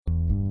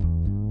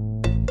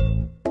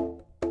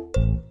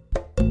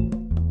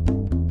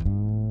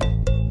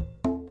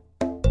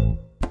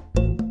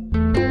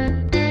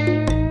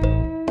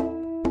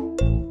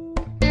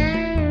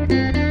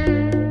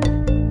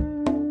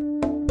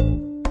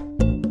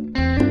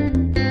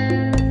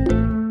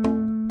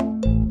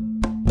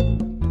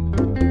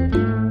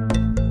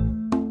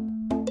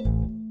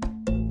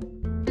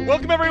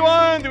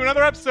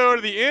episode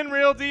of the In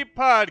Real Deep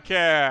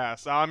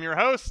podcast. I'm your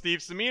host, Steve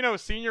Semino,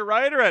 senior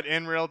writer at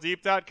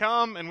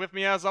InRealDeep.com, and with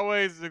me, as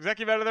always,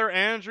 executive editor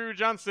Andrew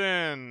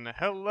Johnson.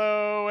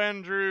 Hello,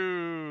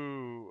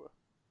 Andrew.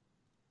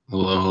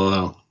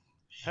 Hello.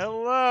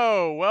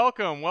 Hello,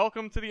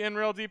 welcome to the In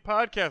Real Deep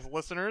podcast,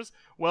 listeners.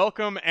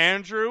 Welcome,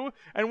 Andrew,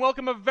 and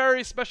welcome a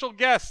very special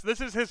guest. This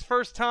is his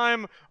first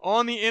time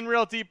on the In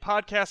Real Deep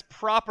podcast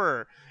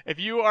proper. If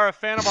you are a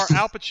fan of our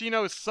Al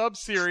Pacino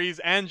sub-series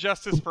and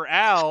Justice for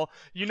Al,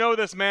 you know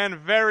this man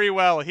very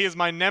well. He is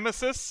my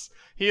nemesis.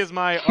 He is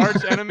my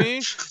arch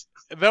enemy.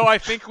 Though I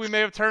think we may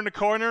have turned a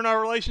corner in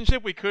our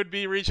relationship, we could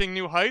be reaching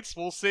new heights.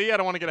 We'll see. I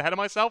don't want to get ahead of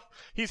myself.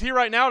 He's here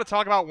right now to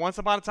talk about Once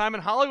Upon a Time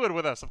in Hollywood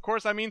with us. Of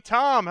course, I mean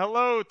Tom.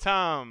 Hello,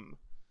 Tom.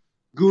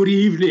 Good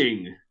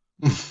evening.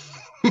 Is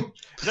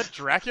that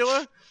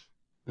Dracula?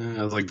 It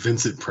was like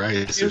Vincent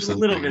Price It or was a something.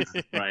 little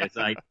Vincent Price.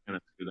 I kind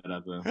of screwed that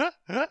up,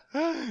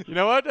 though. You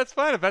know what? That's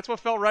fine. If that's what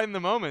felt right in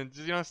the moment,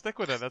 just, stick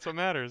with it. That's what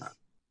matters.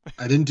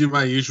 I didn't do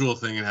my usual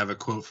thing and have a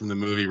quote from the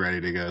movie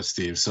ready to go,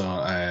 Steve. So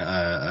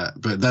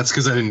but that's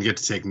because I didn't get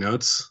to take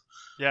notes.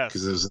 Yes.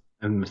 Because it was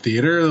in the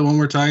theater, the one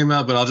we're talking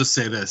about. But I'll just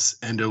say this,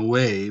 and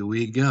away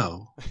we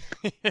go.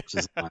 Which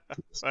is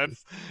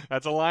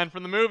That's a line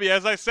from the movie.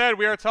 As I said,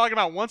 we are talking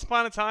about Once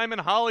Upon a Time in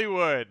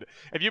Hollywood.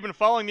 If you've been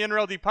following the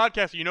NRLD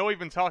podcast, you know we've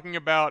been talking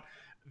about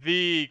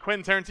the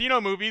Quentin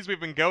Tarantino movies. We've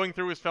been going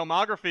through his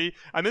filmography,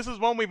 and this is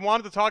one we've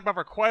wanted to talk about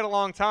for quite a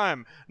long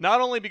time.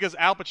 Not only because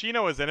Al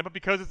Pacino is in it, but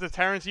because it's a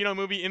Tarantino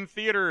movie in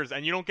theaters,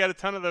 and you don't get a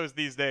ton of those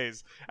these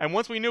days. And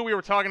once we knew we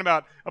were talking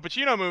about a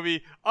Pacino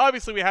movie,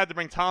 obviously we had to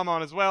bring Tom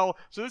on as well.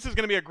 So this is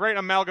going to be a great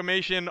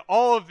amalgamation.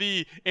 All of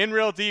the In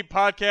Real Deep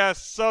podcast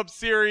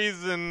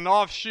sub-series and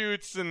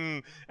offshoots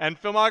and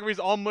filmographies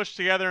all mushed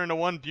together into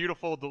one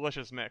beautiful,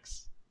 delicious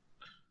mix.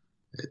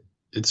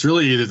 It's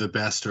really either the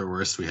best or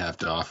worst we have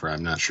to offer.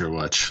 I'm not sure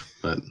which,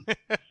 but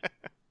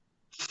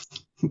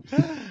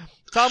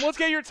Tom, let's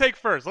get your take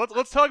first.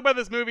 Let's talk about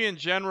this movie in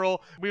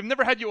general. We've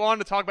never had you on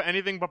to talk about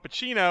anything but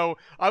Pacino.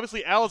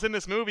 Obviously, Al's in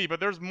this movie, but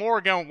there's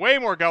way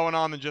more going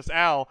on than just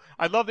Al.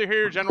 I'd love to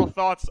hear your general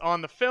thoughts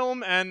on the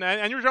film and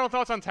your general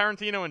thoughts on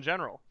Tarantino in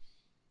general.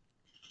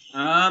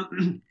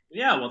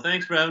 Yeah, well,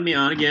 thanks for having me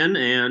on again,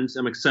 and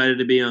I'm excited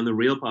to be on the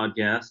Real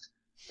podcast.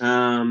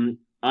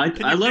 I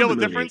Can you love feel the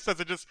the movie. difference? Is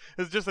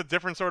it just a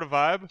different sort of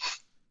vibe?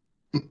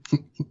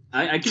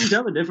 I can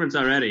tell the difference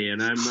already,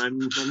 and I'm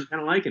kind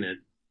of liking it.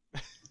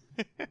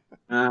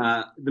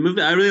 The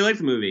movie, I really like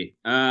the movie.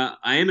 I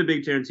am a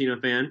big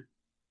Tarantino fan,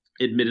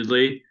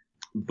 admittedly,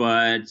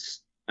 but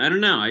I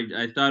don't know.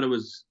 I thought it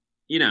was,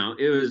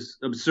 it was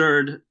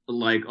absurd,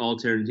 like all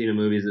Tarantino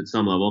movies at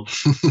some level.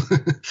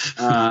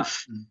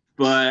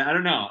 But I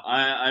don't know.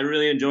 I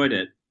really enjoyed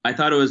it. I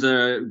thought it was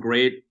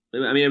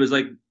it was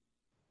like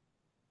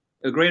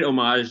a great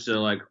homage to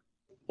like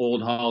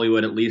old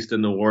Hollywood, at least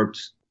in the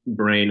warped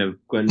brain of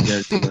Quentin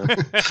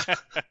Tarantino.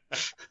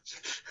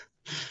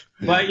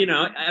 But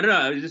I don't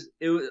know.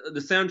 The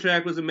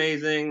soundtrack was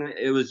amazing.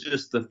 It was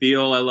just the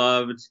feel I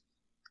loved.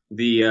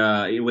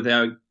 The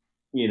without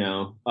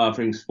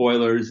offering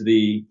spoilers,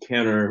 the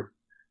counter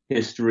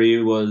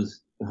history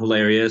was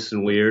hilarious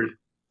and weird.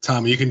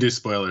 Tom, you can do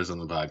spoilers on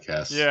the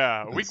podcast.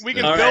 Yeah, we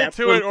can All build right,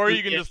 to it, or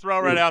you can just throw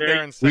right out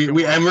there and stick and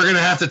we're gonna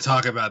have to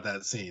talk about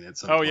that scene at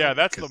some point. Oh yeah,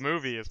 that's the 'cause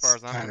movie as far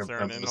as I'm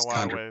concerned in a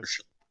lot of ways.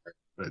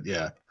 But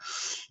yeah.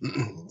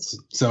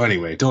 So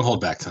anyway, don't hold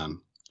back,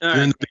 Tom. All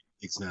You're in right. the big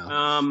leagues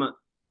now.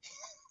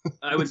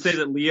 I would say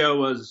that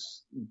Leo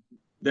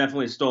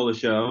definitely stole the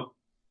show.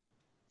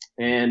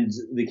 And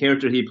the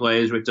character he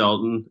plays, Rick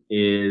Dalton,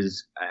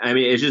 it's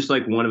just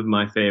like one of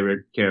my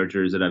favorite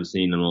characters that I've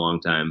seen in a long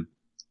time.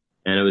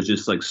 And it was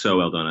just like so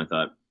well done, I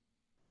thought.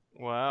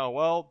 Wow.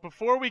 Well,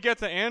 before we get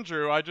to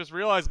Andrew, I just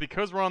realized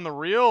because we're on the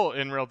real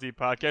In Real Deep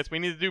podcast, we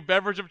need to do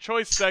beverage of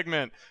choice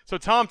segment. So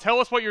Tom, tell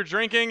us what you're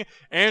drinking.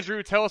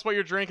 Andrew, tell us what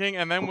you're drinking,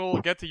 and then we'll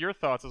get to your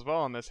thoughts as well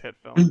on this hit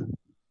film.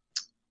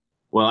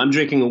 Well, I'm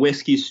drinking a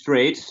whiskey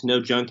straight,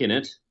 no junk in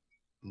it,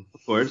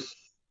 of course,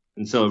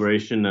 in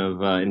celebration of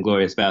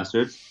Inglourious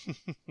Basterds.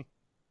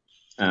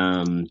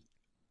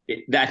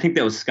 I think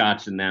that was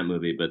scotch in that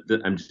movie, but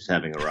I'm just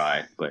having a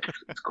rye, but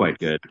it's quite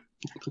good.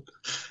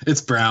 It's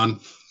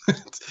brown.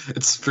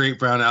 It's straight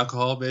brown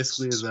alcohol,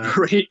 basically. Is that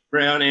Great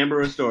brown amber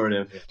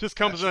restorative. Just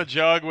comes in a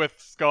jug with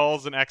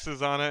skulls and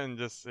X's on it, and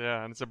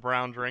and it's a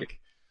brown drink.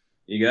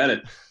 You got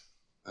it.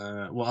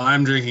 Well,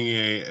 I'm drinking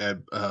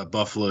a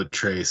Buffalo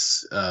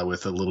Trace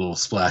with a little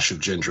splash of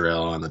ginger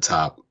ale on the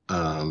top.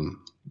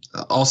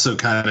 Also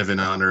kind of in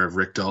honor of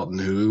Rick Dalton,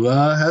 who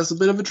has a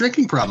bit of a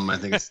drinking problem, I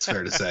think it's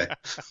fair to say.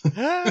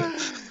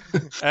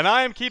 And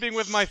I am keeping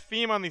with my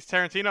theme on these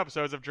Tarantino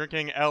episodes of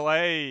drinking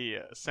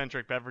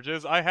LA-centric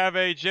beverages. I have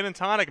a gin and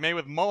tonic made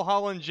with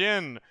Mulholland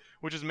Gin,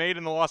 which is made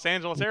in the Los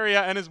Angeles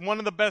area and is one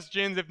of the best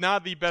gins, if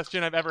not the best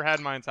gin I've ever had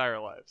in my entire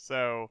life.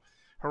 So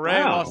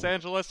Hooray Wow. Los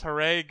Angeles,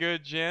 hooray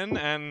good gin,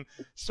 and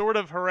sort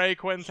of hooray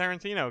Quentin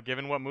Tarantino,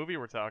 given what movie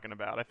we're talking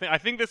about. I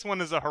think this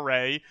one is a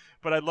hooray,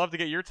 but I'd love to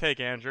get your take,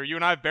 Andrew. You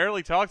and I have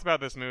barely talked about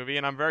this movie,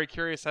 and I'm very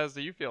curious as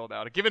to you feel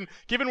about it. Given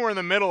we're in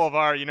the middle of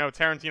our,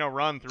 Tarantino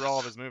run through all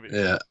of his movies.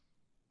 Yeah.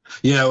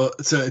 Yeah, well,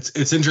 so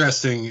it's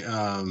interesting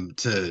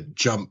to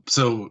jump.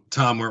 So,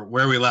 Tom,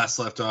 where we last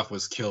left off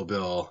was Kill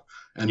Bill,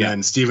 and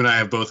then Steve and I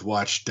have both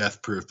watched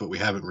Death Proof, but we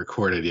haven't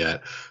recorded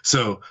yet.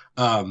 So,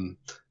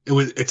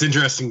 it's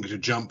interesting to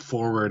jump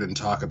forward and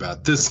talk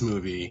about this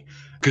movie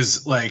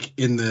because, like,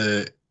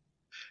 to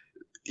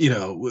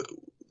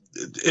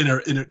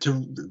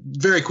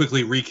very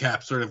quickly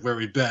recap sort of where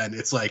we've been.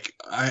 It's like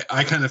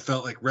I kind of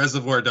felt like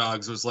Reservoir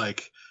Dogs was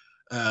like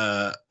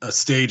a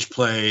stage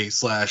play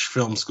 /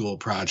 film school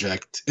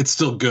project. It's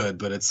still good,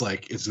 but it's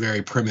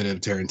very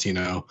primitive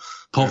Tarantino.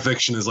 Pulp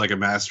Fiction is like a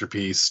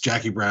masterpiece.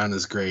 Jackie Brown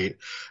is great.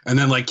 And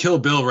then like Kill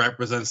Bill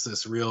represents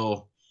this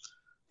real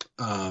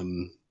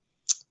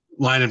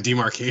line of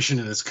demarcation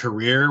in his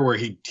career where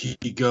he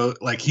go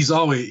like he's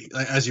always,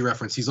 as you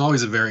referenced, he's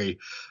always a very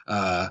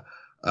over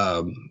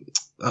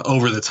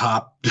the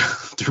top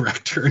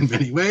director in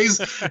many ways.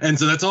 And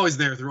so that's always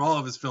there through all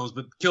of his films,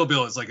 but Kill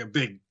Bill is like a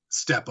big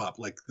step up,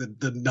 like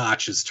the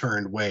notch is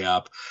turned way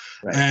up.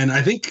 Right. And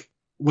I think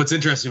what's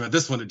interesting about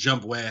this one, to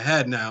jump way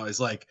ahead now, is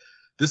like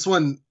this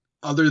one,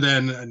 other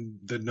than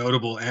the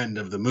notable end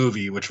of the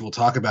movie, which we'll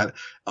talk about,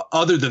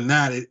 other than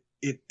that,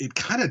 it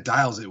kind of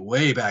dials it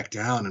way back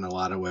down in a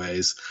lot of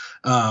ways.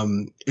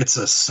 It's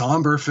a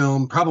somber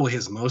film, probably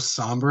his most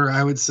somber,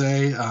 I would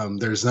say.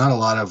 There's not a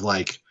lot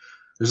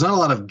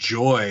of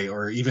joy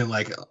or even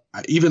like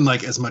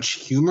as much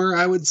humor,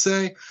 I would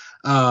say.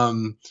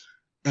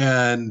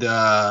 And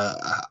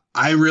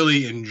I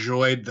really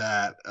enjoyed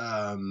that.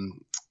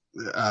 I'm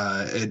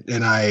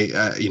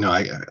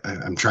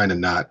trying to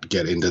not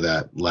get into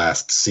that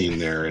last scene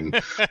there, and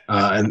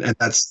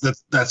that's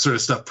that sort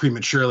of stuff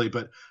prematurely.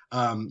 But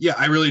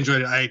I really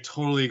enjoyed it. I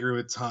totally agree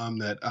with Tom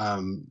that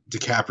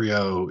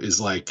DiCaprio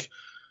is like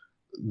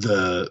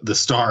the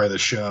star of the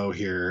show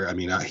here. I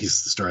mean,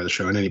 he's the star of the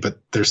show but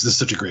there's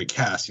such a great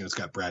cast. It's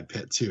got Brad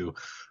Pitt too.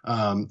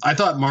 I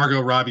thought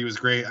Margot Robbie was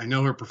great. I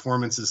know her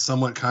performance is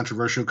somewhat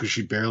controversial because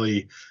she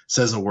barely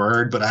says a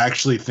word, but I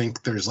actually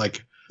think there's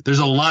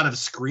a lot of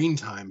screen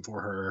time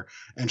for her,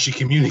 and she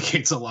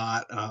communicates a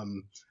lot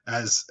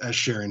as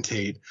Sharon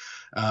Tate.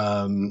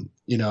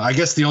 I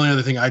guess the only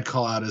other thing I'd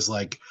call out is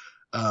like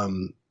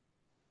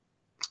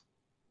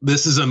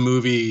this is a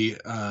movie.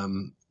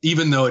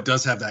 Even though it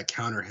does have that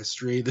counter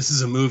history, this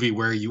is a movie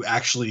where you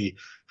actually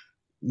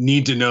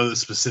need to know the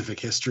specific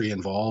history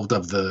involved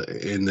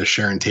in the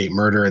Sharon Tate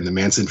murder and the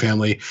Manson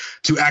family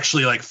to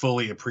actually like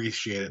fully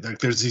appreciate it.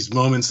 There's these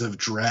moments of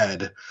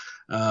dread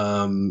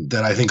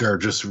that I think are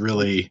just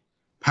really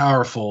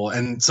powerful,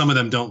 and some of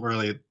them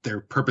they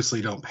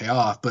purposely don't pay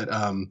off. But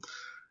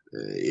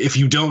if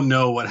you don't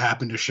know what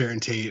happened to Sharon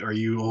Tate, or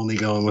you only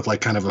going with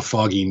like kind of a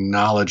foggy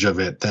knowledge of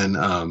it, then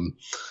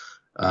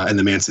and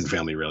the Manson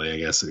family, really, I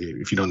guess,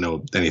 if you don't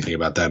know anything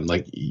about them,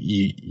 like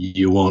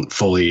you won't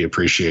fully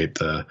appreciate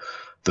the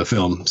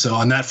film. So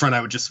on that front,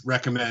 I would just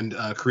recommend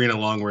Karina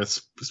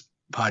Longworth's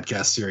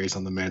podcast series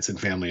on the Manson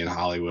family in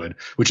Hollywood,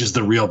 which is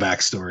the real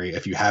backstory,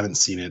 if you haven't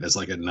seen it, as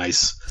like a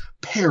nice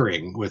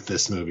pairing with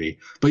this movie.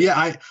 But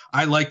yeah,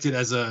 I liked it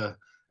as a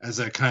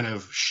kind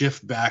of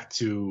shift back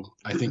to,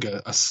 I think,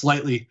 a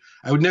slightly,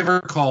 I would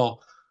never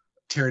call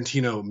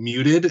Tarantino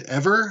muted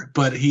ever,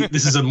 but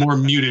this is a more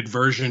muted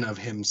version of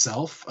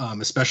himself,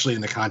 especially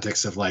in the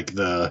context of like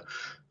the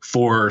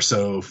 4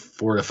 to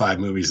 5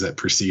 movies that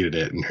preceded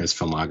it in his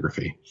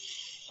filmography.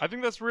 I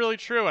think that's really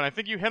true, and I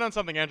think you hit on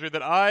something, Andrew,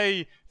 that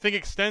I think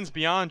extends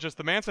beyond just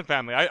the Manson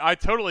family. I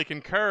totally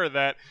concur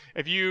that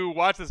if you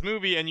watch this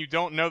movie and you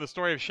don't know the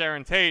story of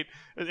Sharon Tate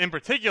in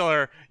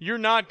particular, you're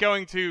not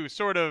going to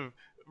sort of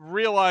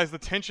realize the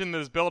tension that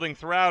is building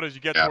throughout as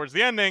you get towards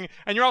the ending,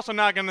 and you're also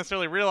not going to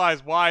necessarily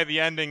realize why the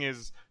ending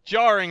is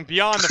jarring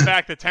beyond the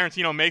fact that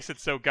Tarantino makes it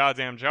so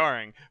goddamn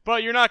jarring.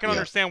 But you're not going to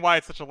understand why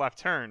it's such a left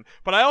turn.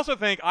 But I also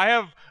think I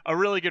have a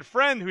really good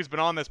friend who's been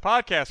on this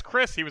podcast,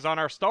 Chris. He was on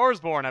our Stars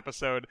Born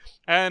episode,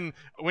 and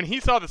when he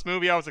saw this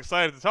movie, I was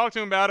excited to talk to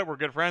him about it. We're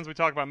good friends. We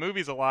talk about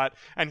movies a lot,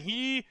 and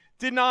he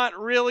did not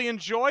really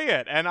enjoy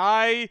it, and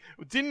I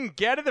didn't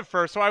get it at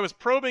first, so I was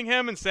probing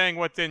him and saying,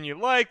 what didn't you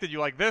like? Did you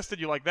like this? Did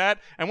you like that?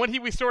 And what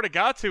we sort of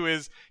got to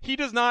is he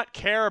does not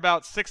care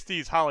about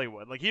 60s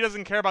Hollywood. Like, he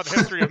doesn't care about the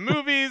history of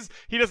movies.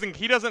 He doesn't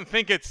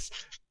think it's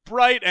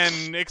bright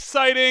and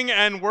exciting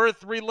and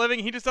worth reliving.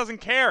 He just doesn't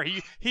care.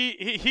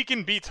 He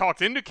can be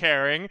talked into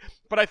caring,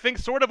 but I think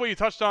sort of what you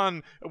touched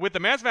on with the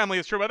Manson family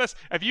is true about this.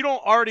 If you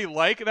don't already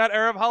like that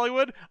era of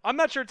Hollywood, I'm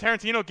not sure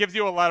Tarantino gives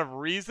you a lot of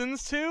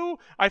reasons to.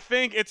 I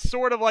think it's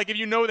sort of like if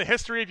you know the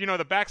history, if you know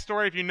the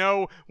backstory, if you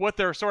know what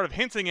they're sort of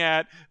hinting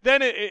at,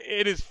 then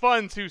it is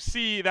fun to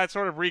see that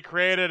sort of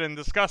recreated and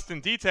discussed in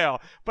detail.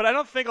 But I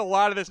don't think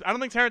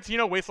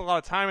Tarantino wastes a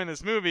lot of time in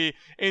this movie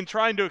in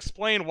trying to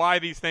explain why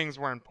these things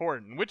were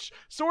important, which which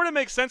sort of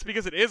makes sense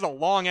because it is a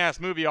long-ass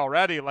movie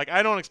already. Like,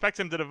 I don't expect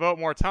him to devote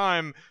more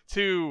time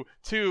to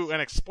an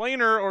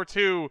explainer or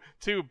to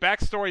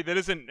backstory that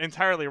isn't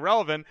entirely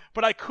relevant,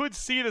 but I could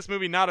see this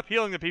movie not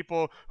appealing to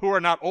people who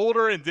are not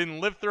older and didn't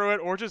live through it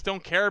or just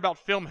don't care about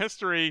film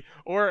history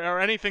or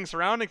anything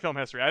surrounding film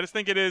history. I just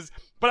think it is,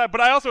 but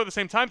I also at the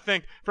same time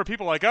think for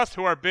people like us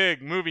who are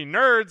big movie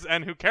nerds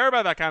and who care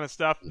about that kind of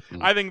stuff,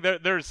 I think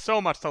that there's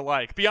so much to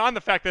like beyond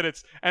the fact that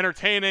it's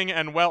entertaining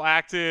and well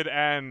acted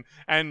and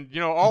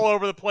all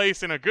over the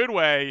place in a good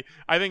way.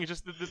 I think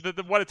it's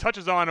just what it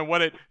touches on and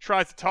what it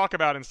tries to talk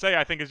about and say,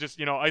 I think is just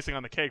icing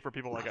on the cake for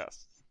people like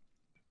us.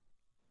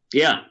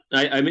 Yeah,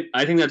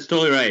 I think that's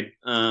totally right.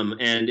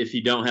 And if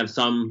you don't have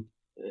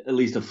at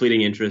least a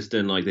fleeting interest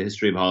in like the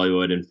history of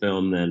Hollywood and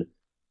film, then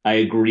I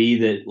agree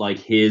that like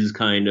his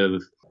kind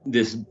of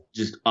this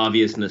just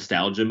obvious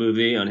nostalgia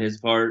movie on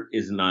his part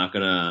is not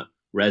gonna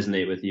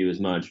resonate with you as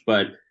much.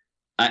 But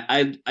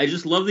I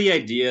just love the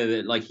idea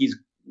that like he's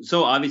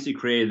so obviously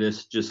created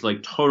this just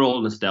like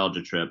total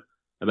nostalgia trip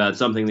about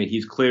something that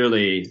he's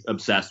clearly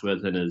obsessed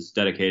with and has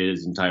dedicated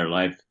his entire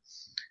life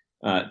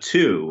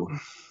to.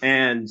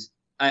 And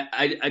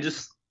I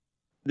just,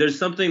 there's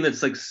something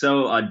that's like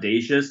so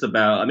audacious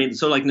about,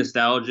 so like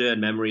nostalgia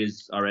and memory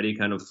is already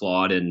kind of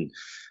flawed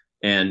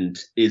and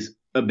is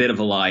a bit of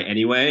a lie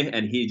anyway.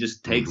 And he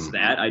just takes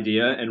that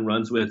idea and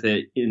runs with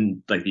it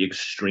in like the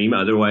extreme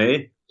other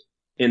way,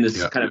 in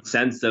this kind of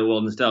sense that,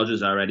 well, nostalgia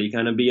is already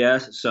kind of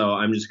BS. So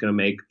I'm just going to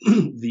make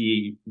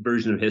the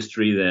version of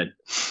history that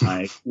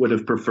I would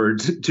have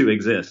preferred to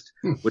exist,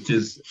 which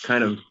is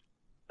kind of,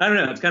 I don't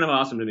know. It's kind of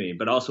awesome to me,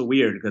 but also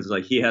weird because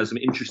like he has some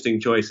interesting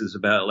choices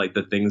about like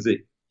the things that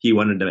he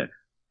wanted to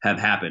have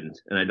happened.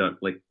 And I don't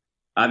like,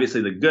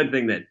 obviously the good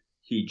thing that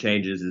he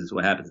changes is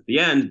what happens at the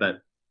end,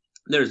 but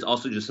there's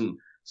also just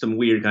some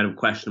weird kind of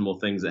questionable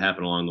things that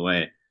happen along the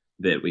way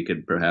that we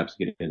could perhaps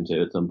get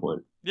into at some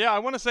point. Yeah, I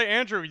want to say,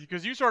 Andrew,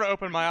 because you sort of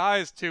opened my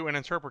eyes to an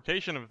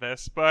interpretation of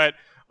this, but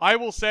I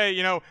will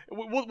say,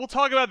 we'll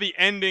talk about the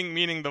ending,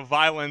 meaning the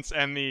violence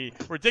and the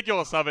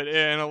ridiculous of it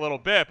in a little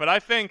bit, but I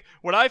think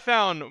what I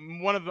found,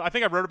 I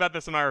think I wrote about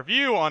this in my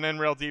review on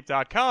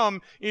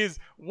nraildeep.com, is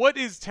what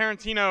is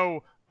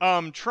Tarantino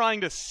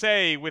trying to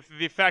say with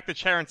the fact that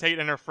Sharon Tate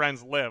and her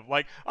friends live?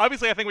 Like,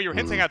 obviously, I think what you're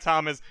hinting at,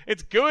 Tom, is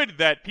it's good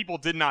that people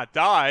did not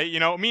die,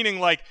 meaning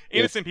like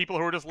innocent people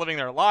who are just living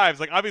their lives.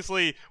 Like,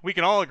 obviously, we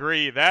can all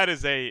agree that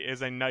is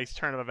a nice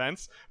turn of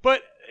events,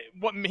 but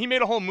he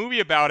made a whole movie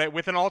about it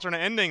with an alternate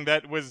ending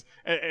that was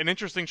an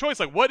interesting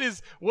choice. Like, what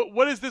is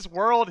this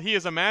world he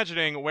is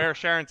imagining where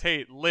Sharon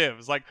Tate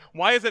lives? Like,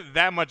 why is it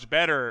that much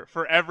better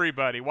for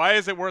everybody? Why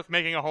is it worth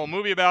making a whole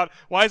movie about?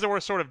 Why is it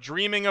worth sort of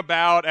dreaming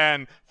about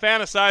and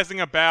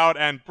fantasizing about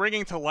and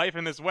bringing to life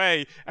in this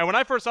way? And when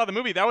I first saw the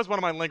movie, that was one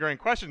of my lingering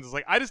questions. It's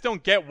like, I just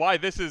don't get why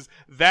this is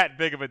that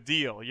big of a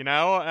deal,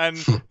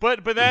 And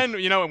but then,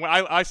 when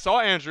I saw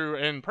Andrew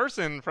in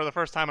person for the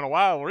first time in a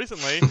while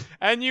recently,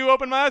 and you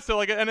opened my eyes to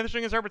like an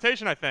interesting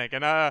interpretation, I think,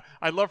 and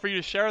I'd love for you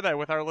to share that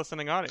with our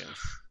listening audience.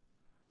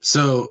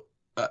 So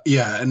I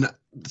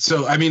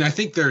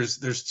think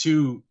there's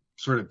two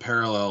sort of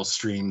parallel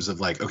streams of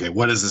like, okay,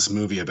 what is this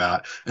movie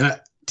about?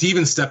 And to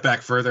even step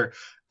back further,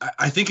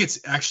 I think it's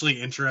actually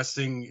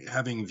interesting,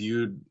 having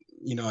viewed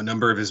a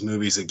number of his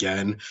movies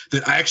again,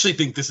 that I actually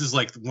think this is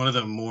like one of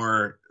the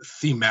more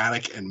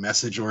thematic and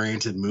message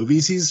oriented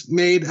movies he's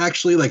made.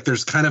 Actually, like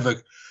there's kind of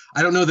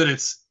I don't know that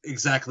it's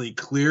exactly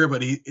clear,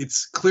 but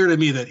it's clear to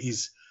me that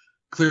he's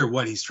clear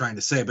what he's trying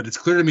to say, but it's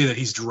clear to me that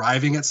he's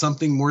driving at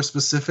something more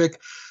specific.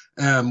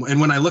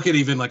 And when I look at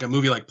even like a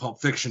movie like Pulp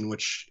Fiction,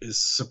 which is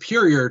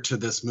superior to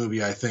this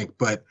movie, I think,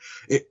 but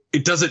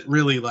it doesn't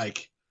really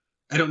like,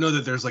 I don't know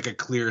that there's like a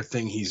clear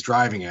thing he's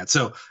driving at.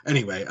 So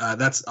anyway,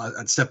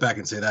 I'd step back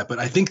and say that. But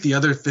I think the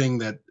other thing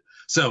that's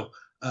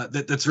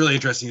really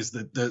interesting is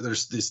that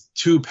there's these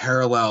two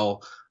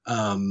parallel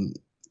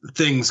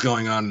things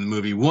going on in the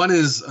movie. One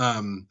is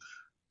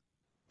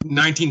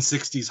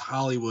 1960s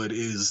Hollywood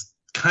is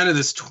kind of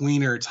this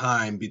tweener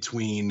time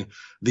between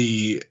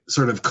the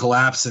sort of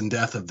collapse and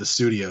death of the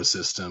studio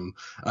system,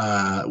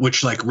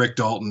 which like Rick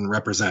Dalton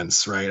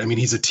represents, right? I mean,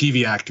 he's a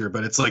TV actor,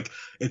 but it's like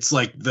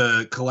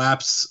the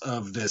collapse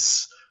of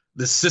this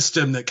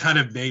system that kind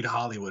of made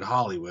Hollywood,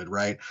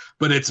 right?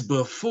 But it's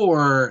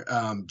before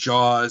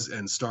Jaws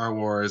and Star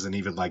Wars and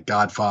even like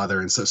Godfather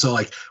and so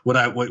like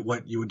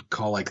what you would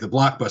call like the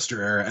blockbuster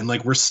era, and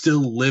like we're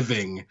still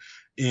living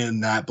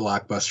in that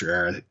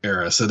blockbuster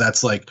era. So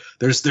that's like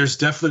there's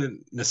definite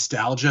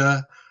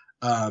nostalgia,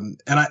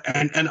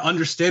 and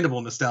understandable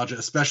nostalgia,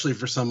 especially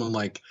for someone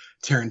like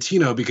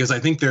Tarantino, because I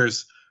think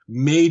there's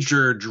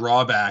major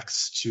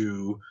drawbacks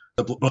to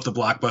both the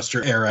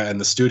blockbuster era and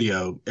the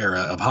studio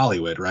era of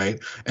Hollywood, right?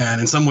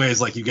 And in some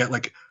ways, like you get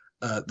like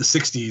the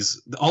 60s,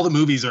 all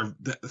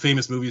the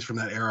famous movies from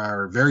that era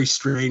are very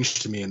strange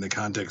to me in the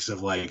context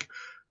of like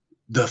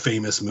the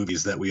famous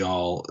movies that we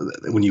all,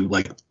 when you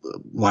like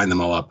line them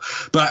all up.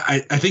 But I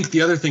think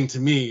the other thing to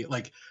me,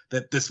 like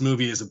that this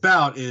movie is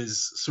about,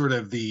 is sort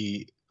of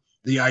the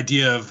the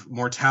idea of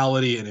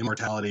mortality and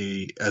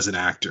immortality as an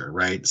actor,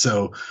 right?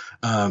 So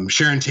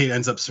Sharon Tate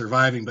ends up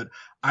surviving, but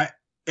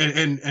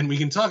and we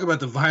can talk about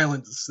the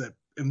violence that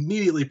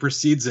immediately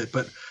precedes it,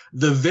 but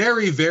the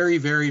very, very,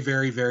 very,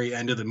 very, very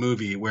end of the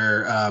movie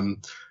where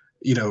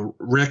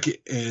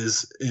Rick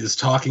is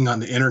talking on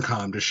the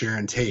intercom to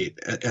Sharon Tate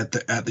at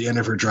the end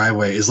of her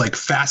driveway is like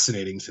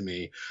fascinating to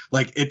me.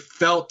 Like it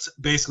felt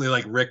basically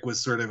like Rick was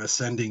sort of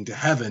ascending to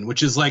heaven,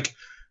 which is like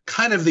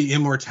kind of the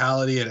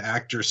immortality an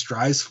actor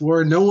strives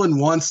for. No one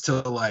wants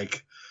to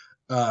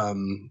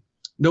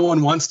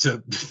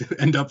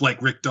end up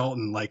like Rick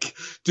Dalton, like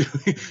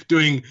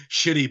doing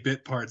shitty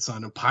bit parts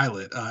on a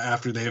pilot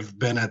after they've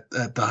been at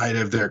the height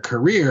of their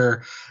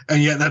career.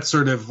 And yet that's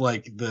sort of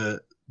like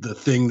the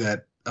thing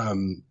that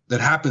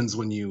happens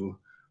when you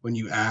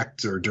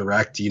act or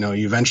direct. You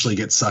eventually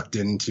get sucked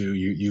into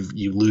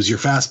you lose your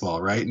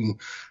fastball, right?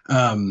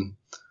 And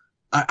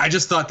I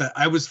just thought that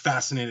I was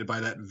fascinated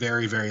by that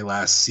very, very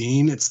last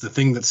scene. It's the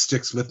thing that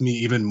sticks with me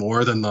even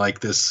more than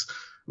like this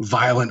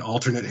violent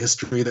alternate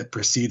history that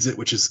precedes it,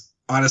 which is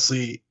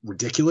honestly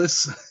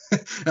ridiculous,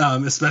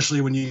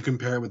 especially when you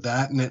compare it with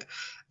that. And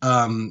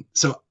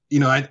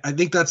I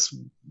think that's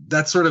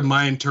sort of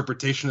my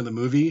interpretation of the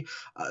movie.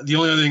 The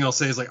only other thing I'll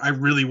say is like I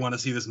really want to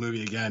see this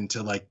movie again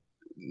to like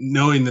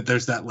knowing that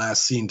there's that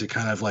last scene to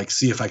kind of like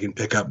see if I can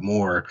pick up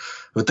more.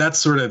 But that's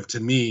sort of to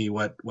me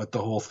what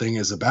the whole thing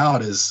is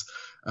about is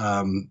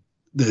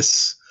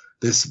this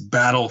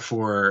battle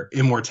for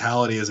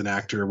immortality as an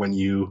actor when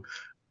you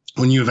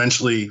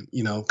eventually,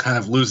 kind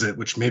of lose it,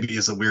 which maybe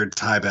is a weird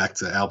tie back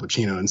to Al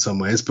Pacino in some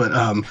ways, but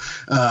how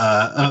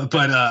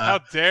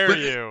dare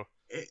you?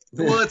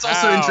 Well, it's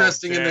also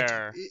interesting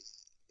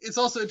it's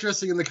also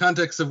interesting in the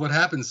context of what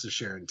happens to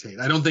Sharon Tate.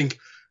 I don't think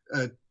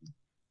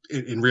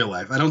in real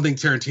life, I don't think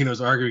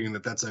Tarantino's arguing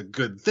that that's a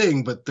good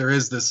thing, but there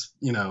is this,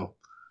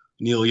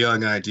 Neil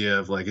Young idea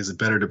of like, is it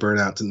better to burn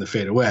out than to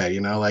fade away?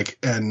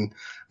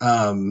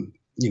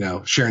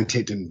 Sharon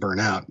Tate didn't burn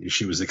out.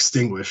 She was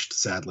extinguished,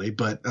 sadly,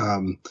 but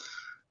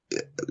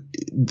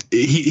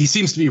he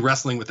seems to be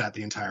wrestling with that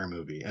the entire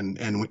movie.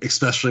 And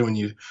especially when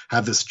you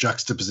have this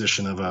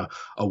juxtaposition of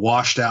a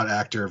washed out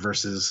actor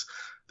versus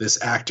this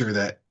actor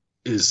that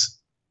is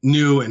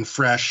new and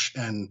fresh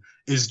and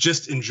is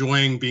just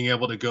enjoying being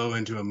able to go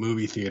into a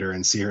movie theater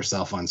and see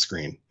herself on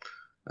screen.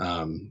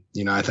 I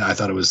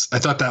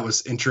thought that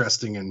was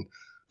interesting and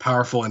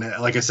powerful. And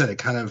like I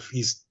said,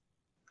 he's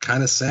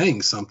kind of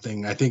saying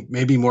something, I think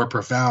maybe more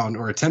profound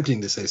or attempting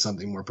to say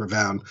something more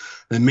profound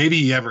than maybe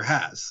he ever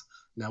has.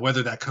 Now,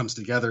 whether that comes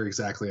together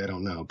exactly, I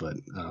don't know, but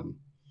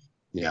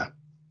yeah.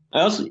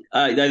 I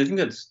think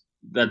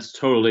that's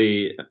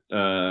totally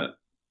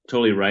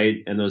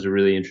right. And those are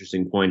really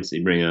interesting points that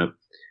you bring up.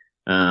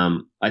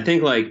 I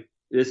think like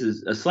this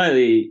is a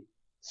slightly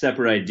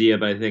separate idea,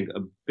 but I think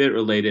a bit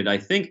related. I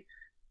think,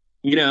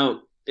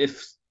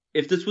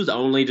 if this was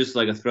only just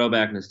like a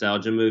throwback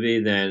nostalgia movie,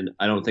 then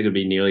I don't think it'd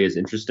be nearly as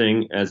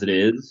interesting as it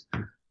is.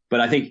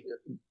 But I think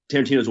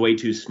Tarantino's way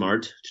too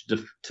smart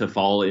to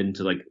fall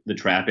into like the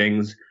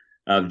trappings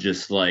of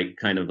just like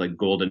kind of like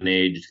golden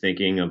age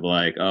thinking of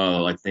like,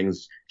 oh, like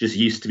things just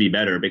used to be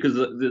better, because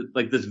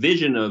like this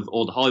vision of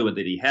old Hollywood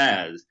that he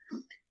has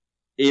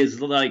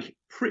is like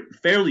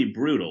fairly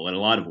brutal in a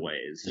lot of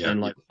ways. Yeah.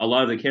 And like a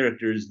lot of the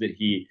characters that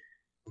he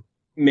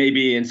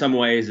maybe in some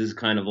ways is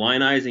kind of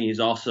lionizing, he's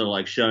also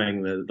like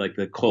showing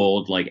the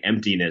cold like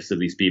emptiness of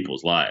these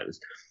people's lives.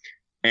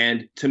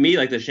 And to me,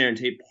 like the Sharon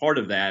Tate part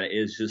of that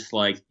is just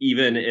like,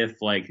 even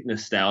if like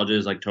nostalgia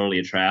is like totally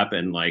a trap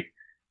and like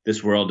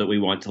this world that we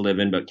want to live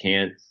in but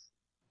can't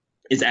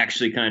is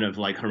actually kind of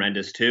like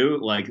horrendous too,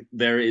 like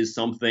there is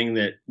something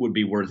that would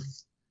be worth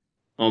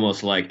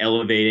almost like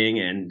elevating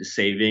and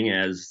saving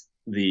as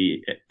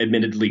the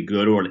admittedly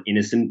good or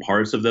innocent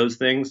parts of those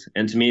things.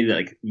 And to me,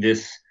 like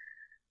this,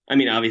 I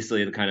mean,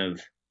 obviously the kind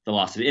of the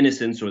loss of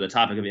innocence or the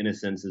topic of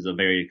innocence is a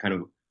very kind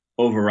of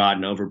overwrought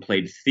and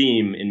overplayed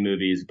theme in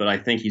movies, but I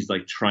think he's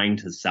like trying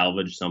to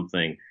salvage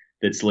something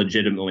that's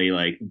legitimately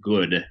like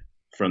good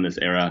from this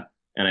era.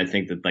 And I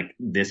think that like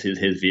this is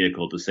his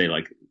vehicle to say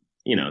like,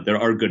 there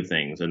are good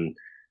things and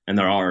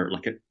there are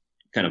like a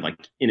kind of like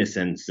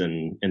innocence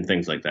and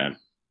things like that.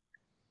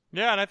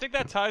 Yeah, and I think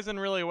that ties in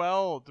really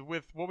well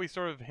with what we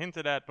sort of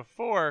hinted at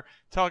before,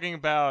 talking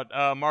about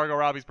Margot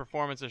Robbie's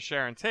performance as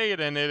Sharon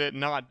Tate and it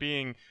not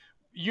being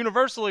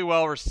universally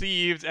well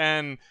received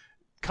and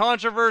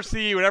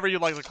controversy, whatever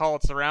you'd like to call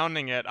it,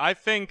 surrounding it. I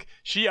think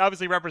she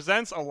obviously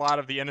represents a lot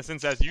of the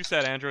innocence, as you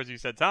said, Andrew, as you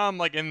said, Tom.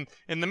 Like in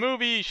the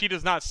movie, she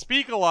does not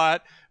speak a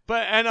lot,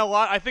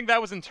 I think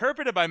that was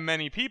interpreted by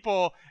many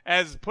people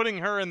as putting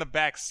her in the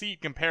back seat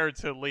compared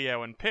to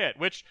Leo and Pitt,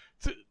 which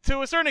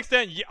to a certain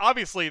extent,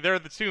 obviously they're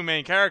the two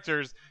main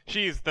characters.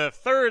 She's the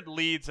third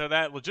lead, so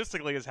that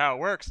logistically is how it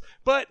works.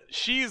 But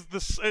she's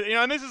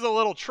and this is a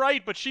little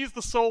trite, but she's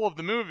the soul of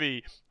the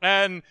movie.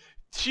 And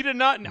She did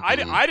not. I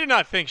did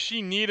not think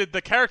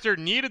the character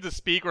needed to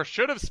speak or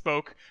should have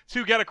spoke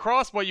to get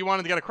across what you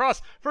wanted to get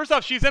across. First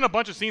off, she's in a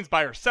bunch of scenes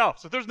by herself,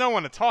 so there's no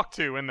one to talk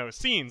to in those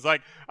scenes.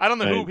 Like, I don't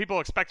know who people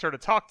expect her to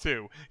talk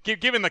to,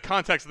 given the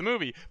context of the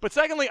movie. But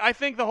secondly, I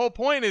think the whole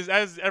point is,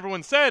 as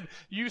everyone said,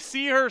 you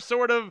see her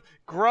sort of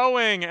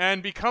growing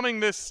and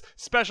becoming this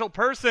special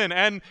person,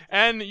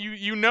 and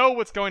you know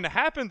what's going to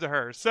happen to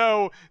her.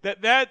 So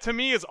that to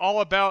me is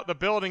all about the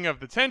building of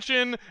the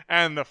tension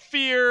and the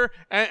fear,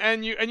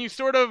 and you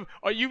sort of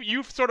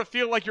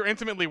feel like you're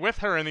intimately with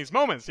her in these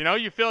moments. You know,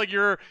 you feel like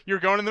you're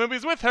going to the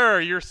movies with her,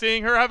 you're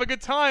seeing her have a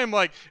good time.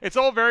 Like, it's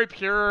all very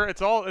pure,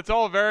 it's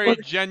all very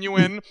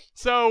genuine.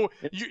 So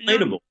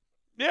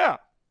yeah.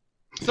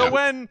 So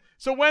when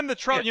the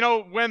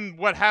trouble, when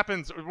what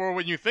happens, or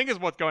when you think is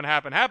what's going to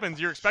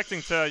happens, you're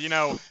expecting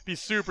to, be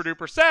super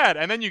duper sad,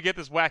 and then you get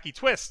this wacky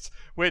twist,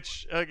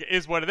 which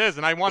is what it is.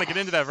 And I want to get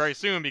into that very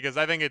soon because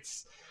I think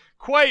it's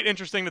quite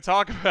interesting to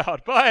talk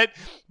about. But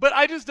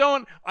I just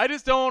don't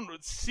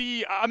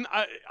see.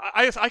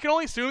 I can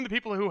only assume the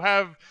people who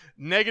have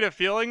negative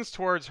feelings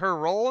towards her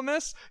role in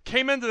this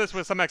came into this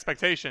with some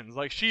expectations.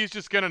 Like, she's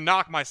just gonna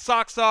knock my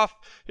socks off.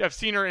 I've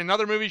seen her in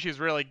other movies.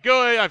 She's really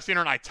good. I've seen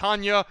her in I,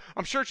 Tonya.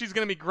 I'm sure she's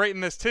gonna be great in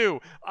this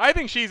too. I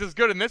think she's as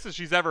good in this as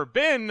she's ever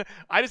been.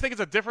 I just think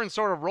it's a different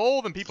sort of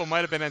role than people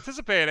might have been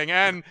anticipating.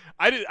 And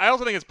I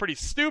also think it's pretty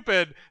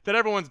stupid that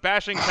everyone's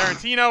bashing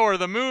Tarantino or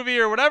the movie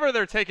or whatever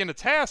they're taking to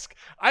task.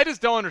 I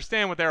just don't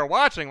understand what they were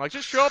watching. Like,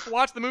 just show up,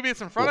 watch the movie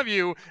that's in front of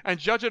you, and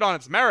judge it on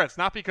its merits,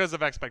 not because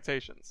of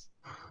expectations.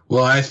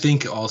 Well, I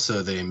think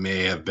also they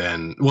may have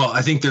been. Well,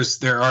 I think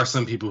there are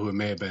some people who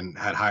may have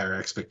had higher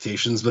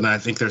expectations, but I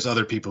think there's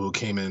other people who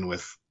come in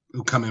with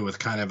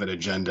kind of an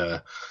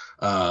agenda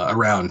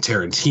around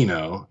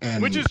Tarantino,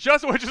 and which is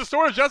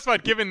sort of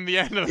justified given the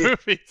end of the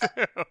movie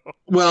too.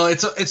 Well,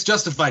 it's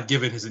justified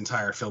given his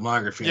entire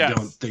filmography. Yes. I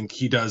don't think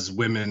he does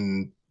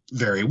women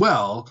very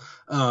well,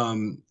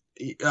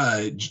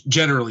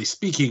 generally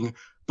speaking,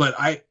 but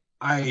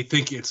I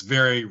think it's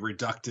very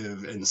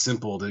reductive and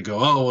simple to go,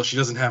 oh, well, she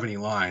doesn't have any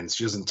lines.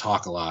 She doesn't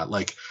talk a lot.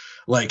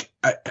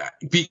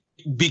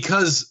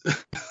 Because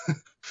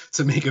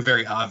to make a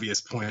very obvious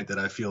point that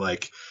I feel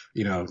like,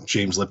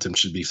 James Lipton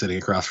should be sitting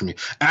across from me.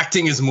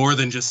 Acting is more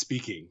than just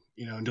speaking,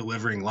 and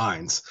delivering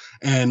lines.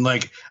 And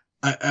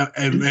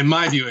in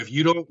my view, if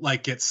you don't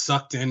get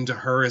sucked into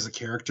her as a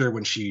character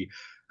when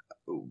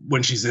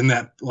she's in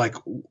that,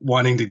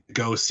 wanting to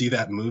go see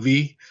that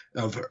movie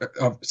of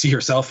see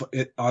herself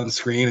on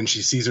screen, and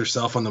she sees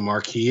herself on the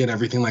marquee and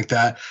everything like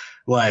that,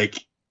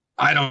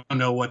 I don't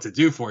know what to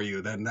do for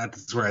you. Then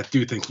that's where I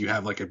do think you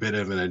have a bit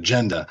of an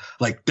agenda.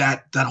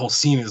 That whole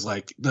scene is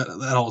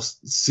that whole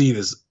scene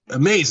is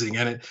amazing,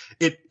 and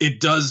it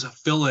does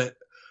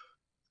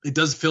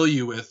fill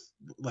you with,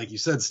 like you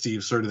said,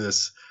 Steve, sort of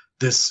this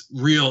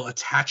real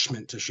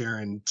attachment to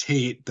Sharon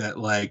Tate that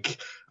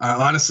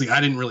honestly I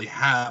didn't really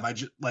have. I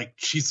just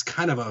she's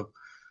kind of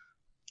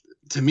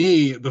to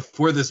me,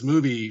 before this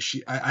movie,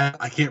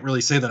 I can't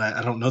really say that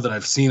I don't know that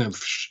I've seen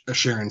a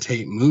Sharon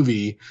Tate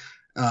movie,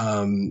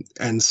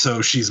 and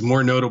so she's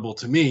more notable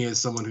to me as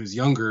someone who's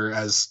younger,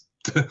 as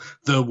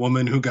the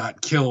woman who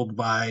got killed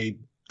by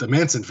the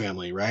Manson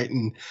family, right?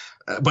 And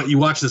but you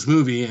watch this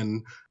movie,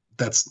 and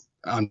that's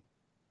on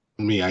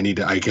me. I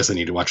guess I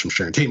need to watch some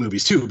Sharon Tate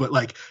movies too.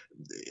 But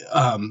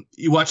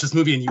you watch this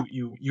movie, and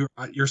you're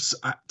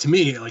to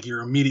me,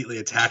 you're immediately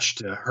attached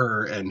to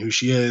her and who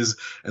she is,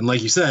 and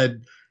like you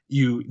said,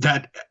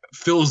 that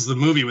fills the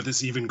movie with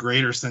this even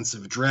greater sense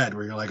of dread,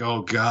 where you're like,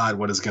 oh God,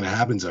 what is going to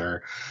happen to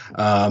her?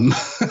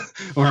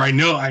 Or I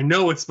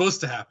know what's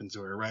supposed to happen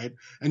to her, right?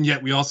 And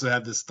yet we also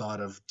have this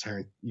thought of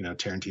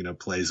Tarantino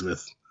plays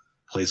with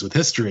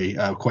history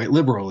quite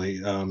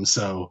liberally. I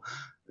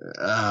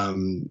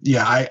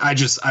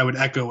would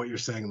echo what you're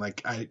saying.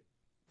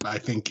 I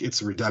think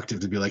it's reductive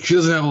to be she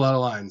doesn't have a lot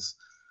of lines,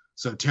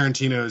 so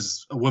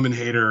Tarantino's a woman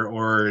hater,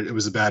 or it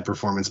was a bad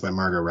performance by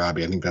Margot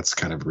Robbie. I think that's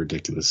kind of a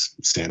ridiculous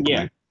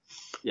standpoint.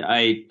 Yeah,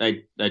 I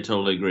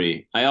totally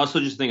agree. I also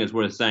just think it's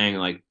worth saying,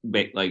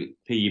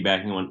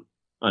 piggybacking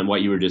on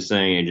what you were just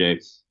saying,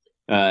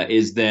 AJ,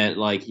 is that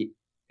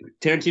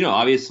Tarantino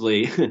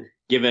obviously,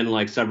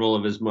 given several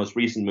of his most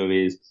recent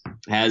movies,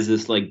 has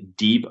this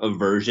deep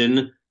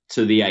aversion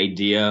to the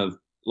idea of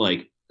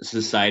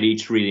society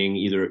treating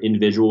either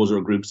individuals or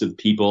groups of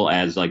people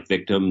as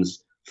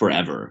victims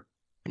forever.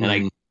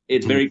 And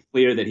it's very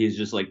clear that he's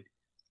just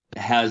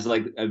has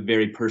a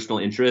very personal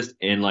interest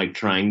in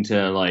trying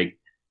to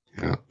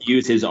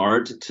use his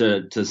art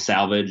to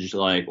salvage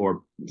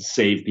or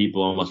save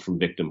people almost from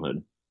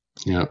victimhood.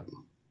 Yeah,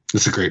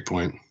 that's a great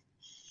point.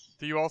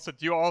 Do you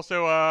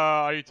also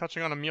are you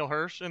touching on Emile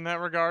Hirsch in that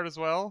regard as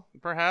well,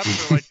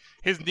 perhaps? Or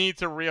his need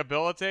to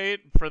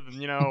rehabilitate for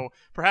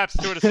perhaps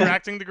to a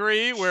distracting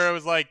degree, where it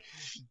was like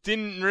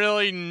didn't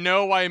really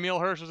know why Emile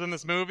Hirsch was in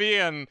this movie,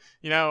 and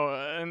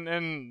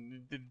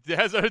and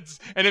has an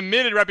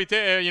admitted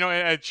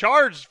reputation,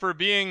 charged for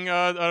being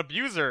an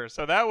abuser.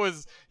 So that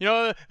was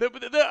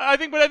I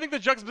think the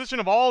juxtaposition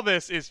of all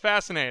this is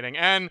fascinating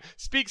and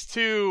speaks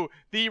to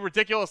the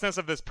ridiculousness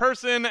of this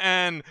person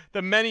and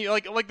the many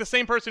like the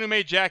same person who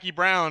made Jackie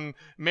Brown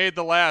made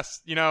the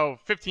last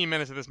 15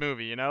 minutes of this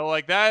movie.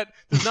 Like that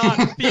does not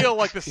feel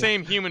like the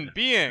same human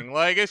being.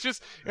 Like it's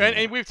just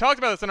and we've talked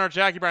about this in our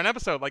Jackie Brown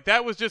episode. Like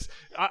that was just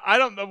I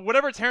don't know,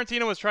 whatever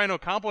Tarantino was trying to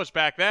accomplish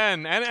back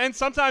then, and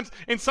sometimes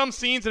in some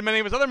scenes in many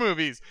of his other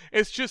movies,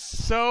 it's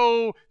just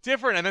so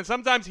different. And then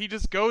sometimes he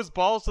just goes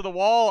balls to the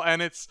wall,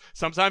 and it's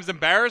sometimes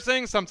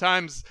embarrassing,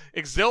 sometimes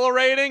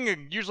exhilarating,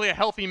 and usually a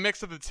healthy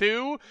mix of the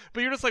two.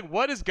 But you're just like,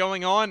 what is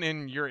going on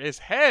in his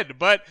head?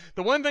 But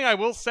the one thing I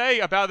will say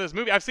about this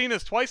movie, I've seen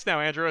this twice now,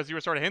 Andrew, as you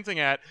were sort of hinting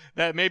at,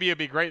 that maybe it'd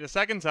be great the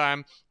second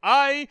time.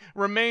 I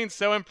remain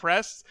so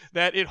impressed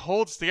that it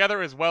holds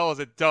together as well as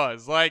it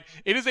does. Like,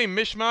 it is a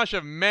mishmash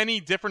of many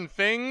different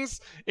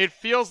things. It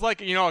feels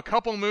like, a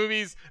couple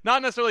movies,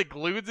 not necessarily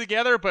glued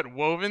together, but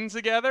woven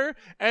together.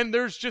 And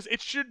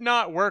it should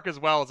not work as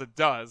well as it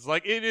does.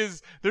 Like,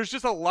 there's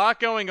just a lot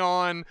going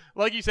on.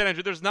 Like you said,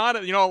 Andrew, there's not,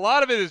 a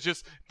lot of it is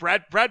just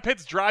Brad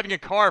Pitt's driving a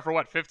car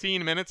for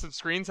 15 minutes of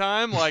screen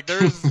time. Like,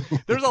 there's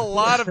a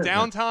lot of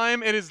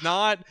downtime. It is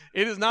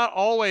not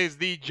always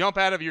the jump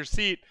out of your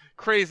seat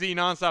crazy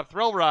nonstop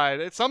thrill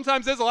ride. It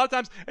sometimes is. A lot of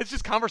times it's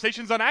just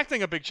conversations on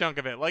acting, a big chunk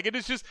of it. Like it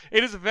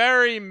is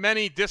very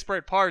many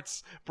disparate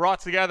parts brought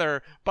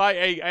together by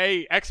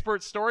a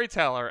expert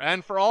storyteller.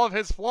 And for all of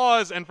his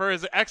flaws and for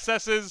his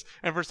excesses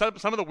and for some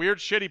of the weird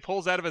shit he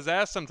pulls out of his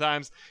ass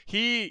sometimes,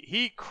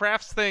 he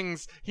crafts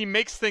things, he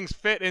makes things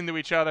fit into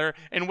each other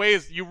in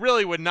ways you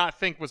really would not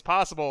think was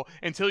possible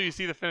until you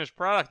see the finished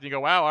product and you go,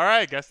 wow, all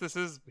right, I guess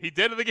he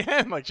did it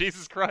again. Like,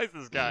 Jesus Christ,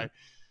 this guy.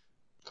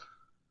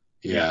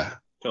 Yeah.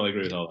 Totally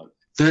agree with all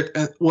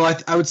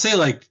that. I would say,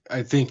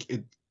 I think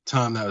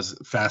Tom, that was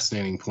a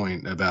fascinating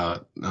point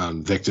about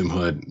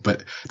victimhood.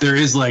 But there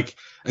is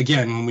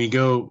again, when you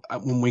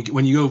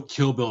go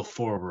Kill Bill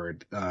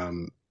forward,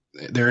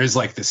 there is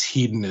this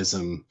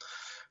hedonism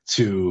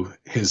to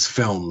his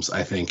films.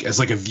 I think as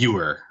a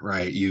viewer,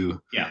 right?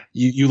 You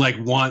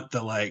want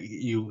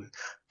the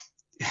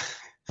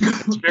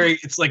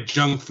it's like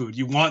junk food.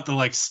 You want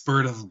the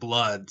spurts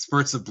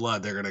of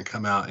blood they're gonna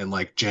come out in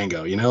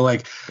Django,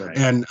 right.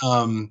 And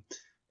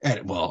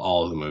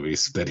all of the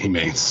movies that he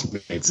made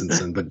since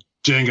then, but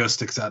Django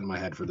sticks out in my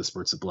head for the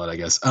spurts of blood, I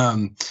guess.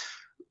 And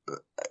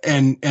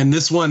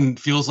this one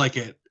feels like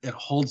it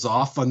holds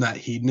off on that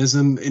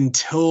hedonism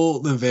until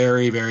the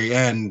very, very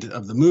end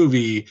of the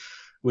movie,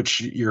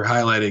 which you're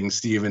highlighting,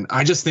 Steven.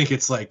 I just think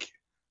it's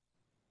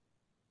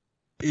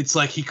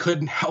he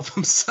couldn't help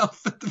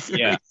himself at the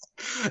very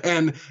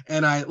end.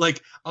 And I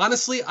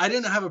honestly, I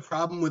didn't have a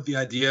problem with the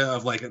idea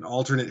of an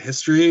alternate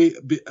history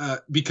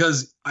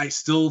because I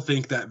still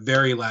think that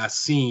very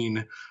last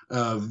scene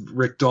of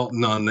Rick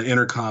Dalton on the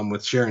intercom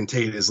with Sharon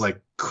Tate is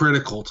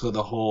critical to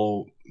the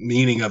whole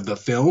meaning of the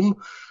film.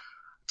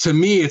 To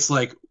me, it's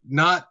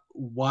not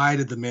why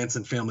did the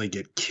Manson family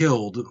get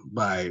killed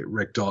by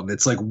Rick Dalton?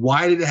 It's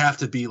why did it have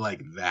to be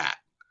like that?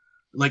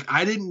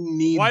 I didn't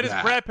need. Why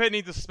does Brad Pitt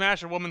need to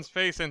smash a woman's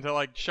face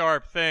into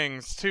sharp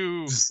things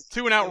to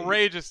an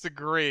outrageous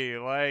degree?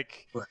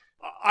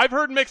 I've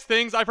heard mixed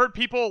things. I've heard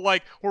people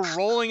were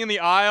rolling in the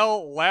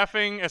aisle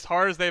laughing as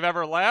hard as they've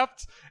ever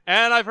laughed.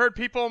 And I've heard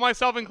people,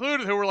 myself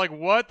included, who were like,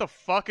 what the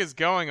fuck is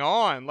going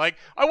on?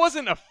 I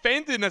wasn't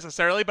offended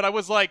necessarily, but I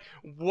was like,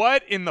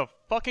 what in the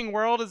fucking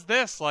world is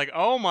this?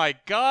 Oh my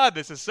God,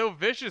 this is so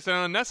vicious and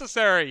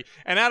unnecessary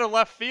and out of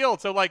left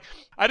field. So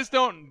I just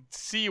don't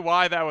see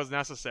why that was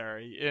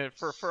necessary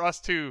for us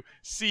to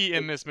see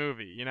in this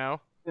movie,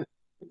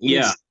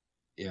 Yeah.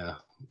 Yeah.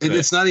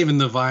 It's not even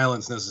the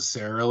violence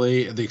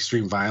necessarily, the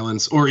extreme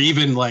violence, or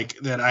even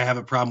that I have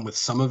a problem with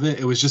some of it.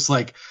 It was just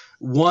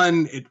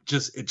one, it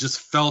just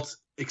felt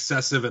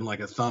excessive and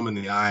a thumb in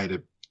the eye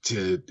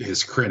to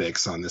his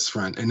critics on this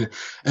front. And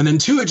then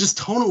two, it just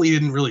tonally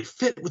didn't really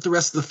fit with the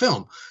rest of the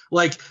film.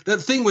 That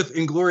thing with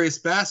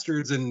Inglourious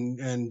Bastards and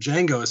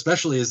Django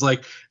especially is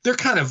they're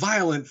kind of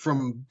violent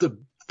from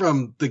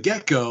the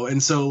get-go.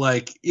 And so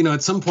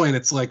at some point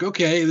it's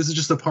okay, this is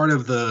just a part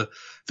of the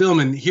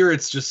film, and here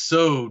it's just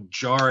so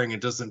jarring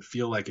it doesn't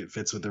feel like it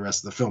fits with the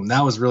rest of the film.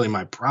 That was really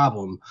my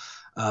problem.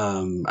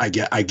 I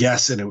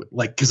guess, and it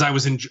because I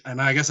was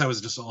and I guess I was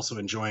just also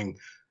enjoying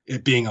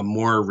it being a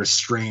more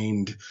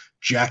restrained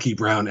Jackie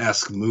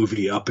Brown-esque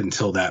movie up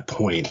until that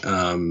point.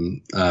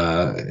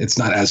 It's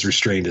not as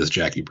restrained as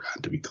Jackie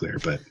Brown, to be clear,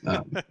 but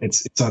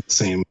it's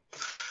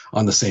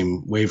on the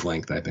same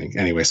wavelength, I think.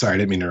 Anyway, sorry, I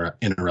didn't mean to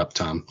interrupt,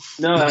 Tom.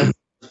 No, that's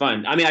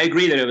fine. I mean, I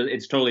agree that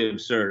it's totally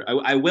absurd.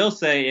 I will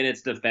say, in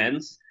its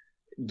defense,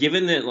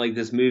 given that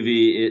this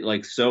movie,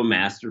 it so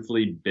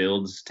masterfully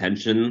builds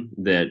tension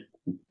that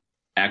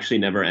actually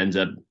never ends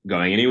up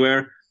going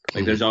anywhere,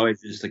 Like there's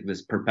always just like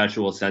this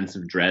perpetual sense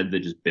of dread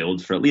that just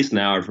builds for at least an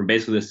hour, from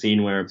basically the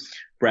scene where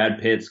Brad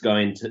Pitt's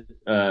going to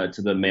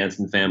the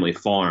Manson family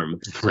farm,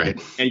 Right.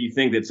 and you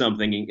think that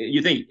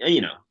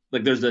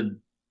like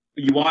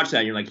you watch that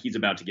and you're like, he's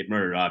about to get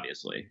murdered,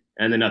 obviously,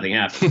 and then nothing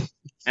happens.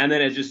 And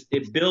then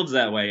it builds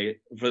that way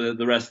for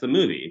the rest of the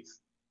movie.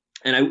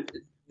 And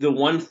the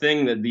one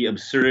thing that the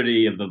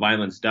absurdity of the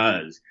violence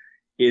does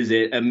is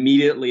it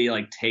immediately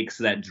like takes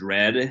that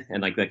dread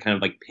and like that kind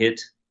of like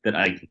pit that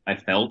I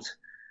felt,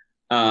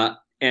 and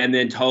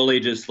then totally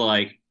just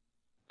like,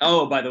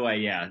 oh, by the way,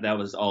 yeah, that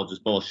was all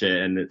just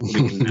bullshit, and we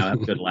can now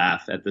have a good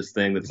laugh at this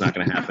thing that's not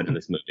going to happen in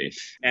this movie.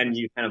 And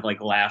you kind of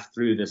like laugh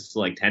through this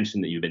like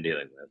tension that you've been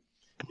dealing with.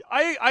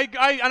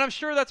 And I'm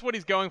sure that's what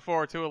he's going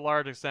for to a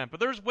large extent. But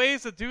there's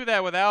ways to do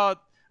that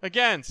without Brad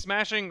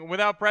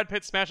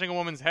Pitt smashing a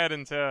woman's head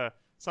into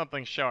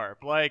something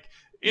sharp. Like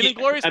in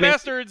Inglourious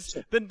Bastards,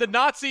 the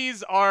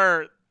Nazis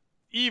are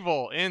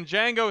evil, and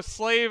Django's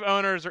slave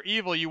owners are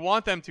evil. You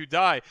want them to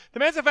die. The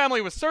Manson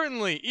family was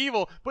certainly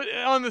evil, but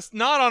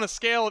not on a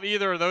scale of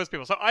either of those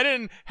people. So I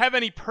didn't have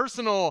any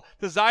personal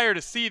desire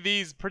to see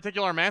these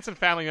particular Manson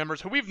family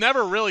members, who we've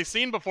never really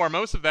seen before,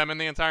 most of them in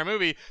the entire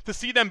movie, to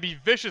see them be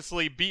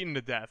viciously beaten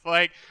to death.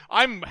 Like,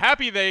 I'm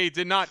happy they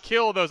did not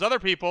kill those other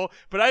people,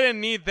 but I didn't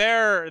need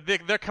their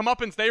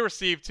comeuppance they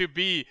received to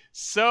be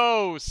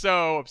so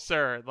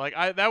absurd. Like,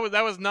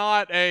 that was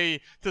not a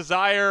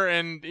desire,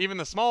 and even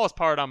the smallest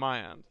part on my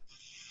end.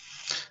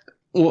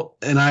 Well,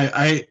 and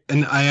I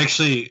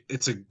actually,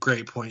 it's a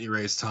great point you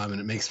raised, Tom,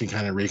 and it makes me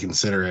kind of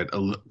reconsider it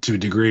to a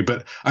degree.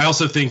 But I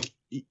also think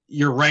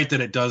you're right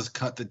that it does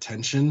cut the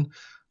tension,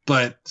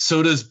 but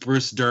so does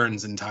Bruce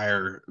Dern's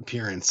entire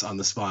appearance on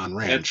the Spahn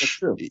Ranch. That's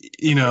true.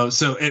 You know,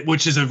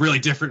 which is a really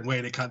different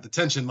way to cut the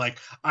tension. Like,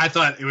 I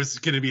thought it was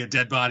going to be a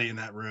dead body in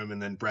that room,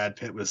 and then Brad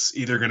Pitt was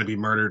either going to be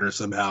murdered or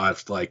somehow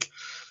have to like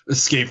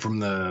escape from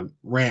the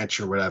ranch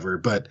or whatever.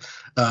 But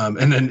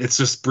and then it's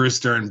just Bruce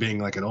Dern being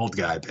like an old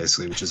guy,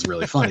 basically, which is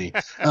really funny.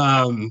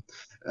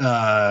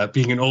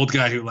 Being an old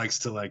guy who likes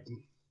to like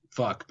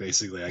fuck,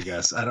 basically, I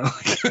guess. I don't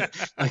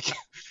like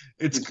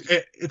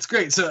it's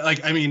great. So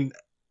like, I mean,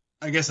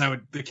 I guess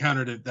the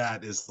counter to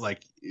that is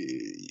like,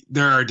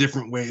 there are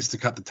different ways to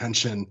cut the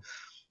tension,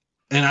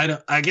 and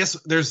I guess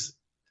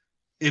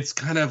it's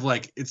kind of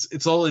like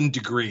it's all in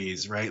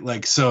degrees, right?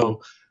 Like,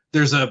 so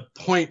there's a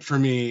point for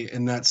me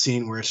in that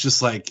scene where it's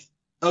just like,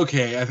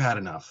 okay, I've had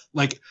enough.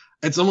 Like,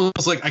 it's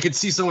almost like I could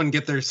see someone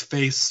get their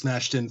face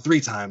smashed in 3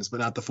 times, but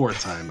not the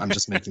 4th time. I'm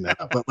just making that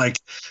up. But like,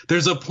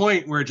 there's a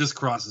point where it just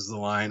crosses the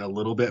line a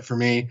little bit for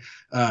me,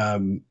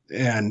 and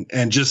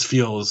just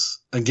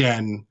feels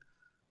again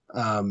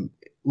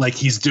like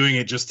he's doing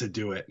it just to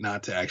do it,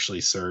 not to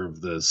actually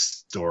serve the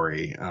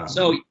story.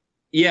 So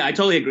yeah, I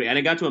totally agree. And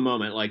it got to a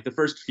moment, like the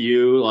first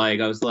few, like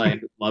I was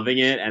like loving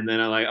it, and then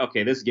I'm like,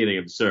 okay, this is getting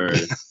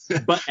absurd.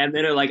 And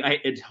then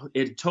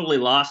it totally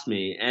lost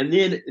me. And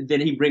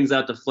then he brings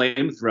out the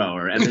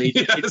flamethrower, and then he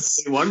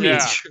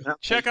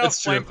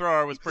Chekhov's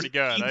flamethrower was pretty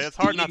good. It's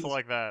hard not to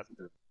like that.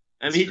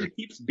 I mean, he just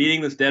keeps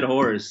beating this dead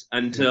horse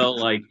until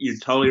like you're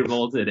totally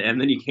revolted,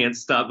 and then you can't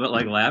stop but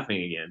like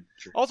laughing again.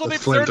 Also,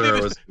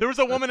 there was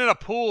a woman in a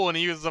pool, and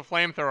he uses a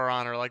flamethrower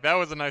on her. Like, that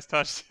was a nice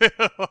touch too.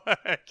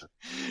 Like,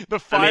 the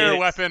fire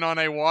weapon on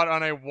a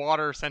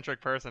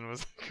water-centric person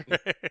was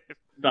great.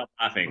 Stop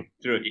laughing.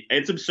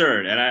 It's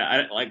absurd, and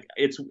I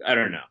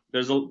don't know.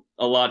 There's a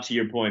lot to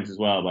your points as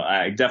well, but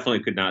I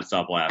definitely could not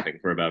stop laughing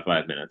for about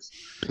 5 minutes.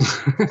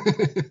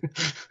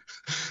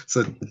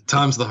 So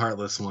Tom's the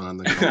heartless one on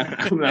the call.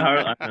 I'm the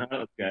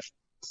heartless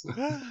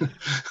guy.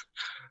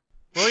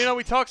 Well,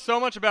 we talk so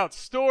much about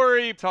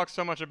story, talk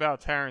so much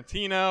about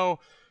Tarantino,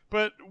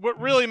 but what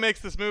really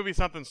makes this movie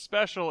something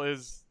special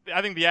is,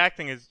 I think the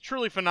acting is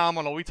truly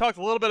phenomenal. We talked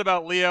a little bit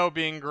about Leo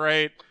being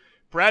great.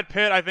 Brad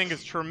Pitt, I think,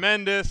 is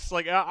tremendous.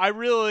 Like, I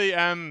really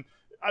am.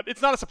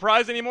 It's not a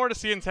surprise anymore to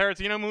see a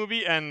Tarantino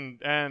movie and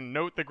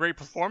note the great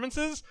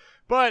performances.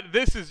 But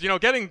this is,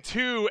 getting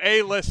 2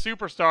 A-list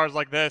superstars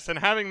like this and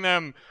having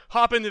them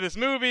hop into this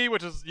movie,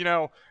 which is,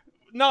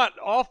 not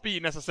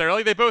offbeat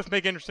necessarily. They both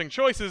make interesting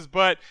choices,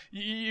 but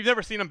you've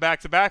never seen them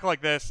back-to-back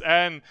like this.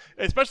 And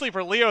especially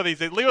for Leo these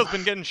days, Leo's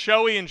been getting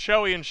showy,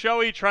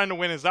 trying to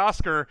win his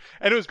Oscar.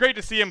 And it was great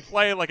to see him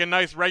play like a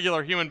nice,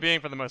 regular human being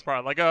for the most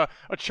part. Like a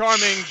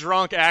charming,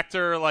 drunk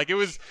actor. Like, it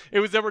was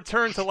a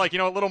return to, like,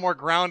 a little more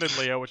grounded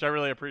Leo, which I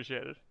really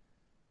appreciated.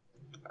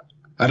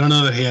 I don't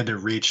know that he had to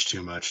reach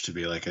too much to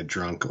be like a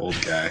drunk old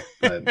guy,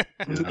 but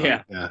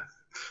yeah.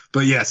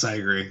 But yes, I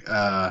agree.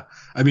 I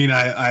mean,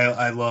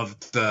 I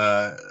loved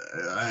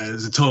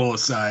as a total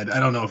aside, I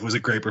don't know if it was a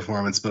great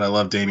performance, but I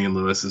love Damian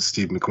Lewis as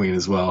Steve McQueen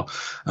as well,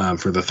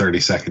 for the 30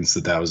 seconds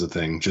that was a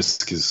thing, just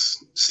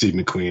because Steve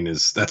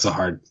McQueen that's a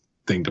hard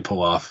thing to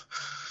pull off.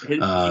 He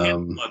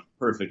can look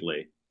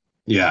perfectly.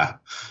 Yeah.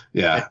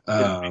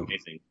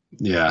 Amazing.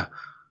 Yeah.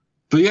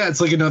 But yeah,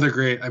 it's like another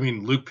great. I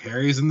mean, Luke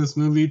Perry's in this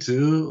movie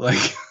too.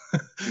 Like,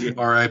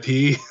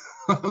 R.I.P.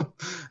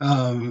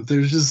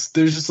 There's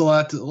just a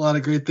lot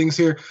of great things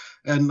here.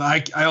 And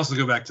I also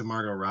go back to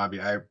Margot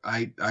Robbie.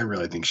 I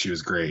really think she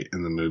was great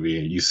in the movie.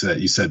 You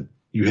said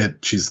you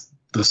hit she's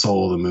the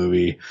soul of the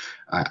movie.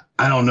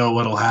 I don't know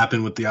what'll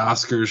happen with the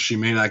Oscars. She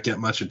may not get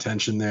much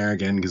attention there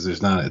again because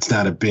it's not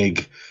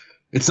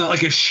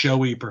like a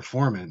showy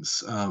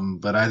performance.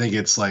 But I think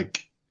it's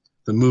like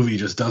the movie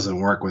just doesn't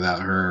work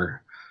without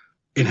her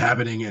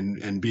inhabiting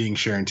and being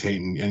Sharon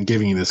Tate and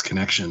giving you this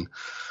connection.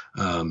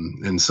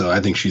 And so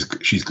I think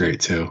she's great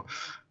too.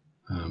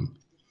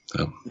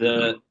 So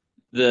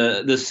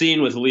the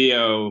scene with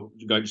Leo,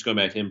 just going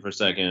back to him for a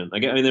second. I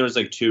mean, there was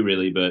like two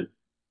really, but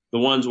the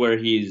ones where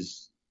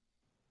he's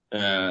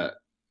in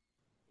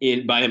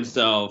by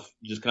himself,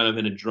 just kind of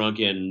in a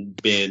drunken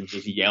binge,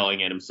 just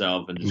yelling at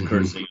himself and just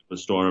cursing up a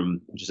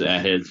storm, just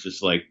at his,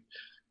 just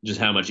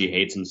how much he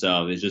hates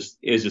himself. It's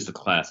just a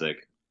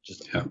classic,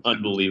 just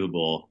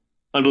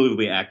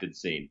unbelievably acted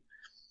scene.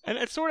 And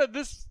it's sort of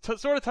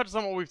sort of touches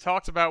on what we've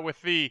talked about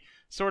with the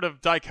sort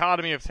of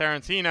dichotomy of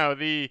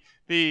Tarantino,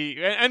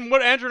 and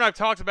what Andrew and I've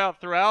talked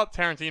about throughout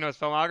Tarantino's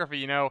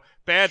filmography.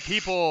 Bad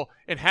people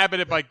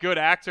inhabited by good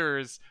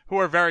actors who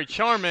are very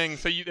charming.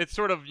 So it's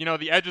sort of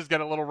the edges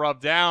get a little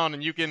rubbed down,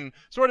 and you can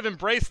sort of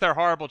embrace their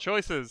horrible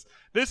choices.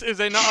 This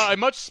is a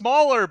much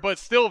smaller but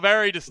still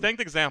very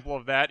distinct example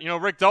of that.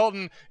 Rick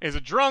Dalton is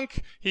a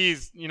drunk.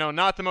 He's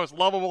not the most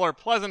lovable or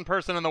pleasant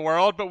person in the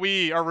world, but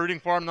we are rooting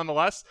for him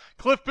nonetheless.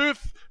 Cliff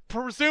Booth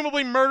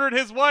presumably murdered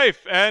his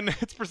wife, and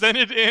it's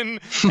presented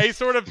in a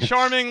sort of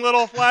charming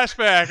little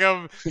flashback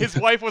of his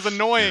wife was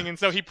annoying, and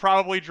so he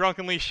probably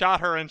drunkenly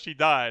shot her and she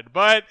died.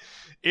 But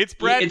it's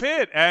Brad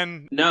Pitt,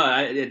 and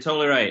it's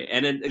totally right,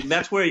 and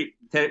that's where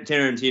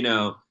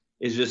Tarantino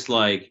is just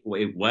like,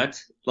 wait,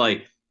 what?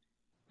 Like,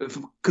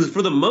 because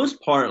for the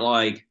most part,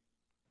 like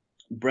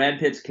Brad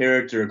Pitt's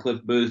character,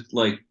 Cliff Booth,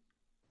 like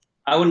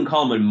I wouldn't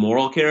call him a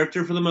moral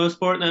character for the most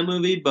part in that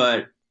movie,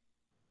 but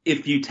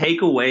if you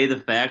take away the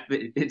fact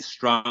that it's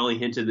strongly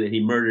hinted that he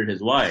murdered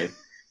his wife,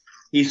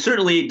 he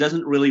certainly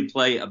doesn't really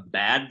play a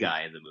bad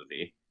guy in the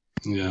movie.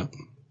 Yeah.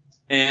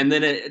 And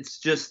then it's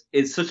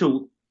such a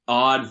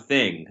odd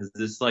thing because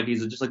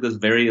he's just like this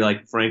very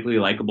like frankly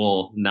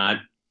likable, not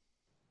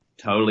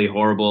totally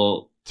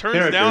horrible.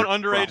 Turns down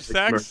underage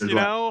sex,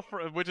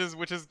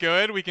 which is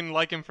good. We can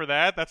like him for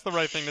that. That's the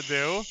right thing to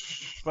do.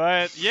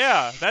 But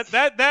yeah,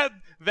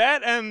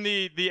 that and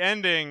the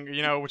ending,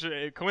 which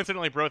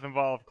coincidentally both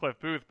involve Cliff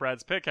Booth,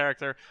 Brad Pitt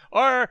character,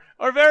 are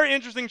very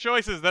interesting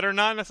choices that are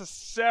not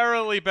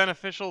necessarily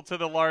beneficial to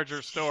the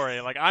larger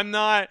story. Like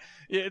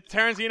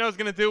Tarantino's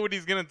gonna do what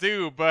he's gonna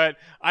do, but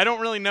I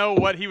don't really know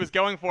what he was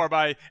going for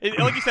by it.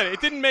 Like you said,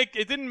 it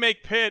didn't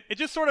make Pitt. It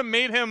just sort of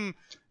made him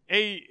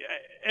a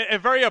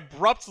very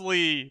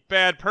abruptly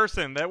bad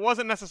person that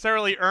wasn't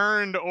necessarily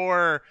earned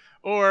or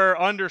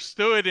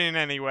understood in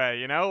any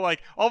way,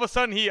 like all of a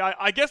sudden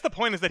I guess the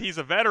point is that he's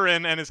a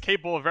veteran and is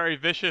capable of very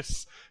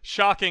vicious,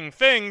 shocking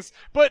things,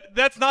 but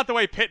that's not the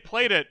way Pitt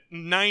played it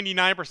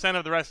 99%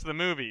 of the rest of the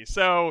movie.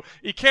 So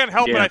you can't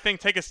help but I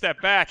think take a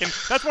step back, and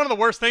that's one of the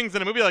worst things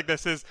in a movie like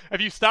this is if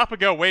you stop and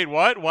go, wait,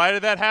 what? Why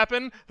did that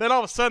happen? Then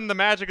all of a sudden the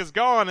magic is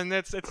gone and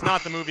it's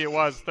not the movie it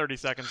was 30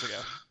 seconds ago.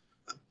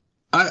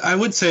 I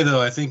would say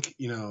though, I think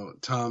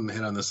Tom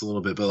hit on this a little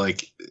bit, but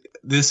like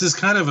this is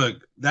kind of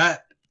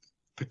that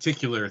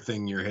particular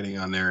thing you're hitting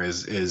on there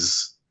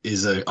is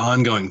an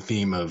ongoing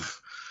theme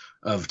of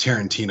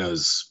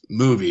Tarantino's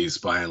movies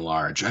by and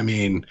large. I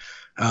mean,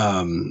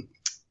 Vincent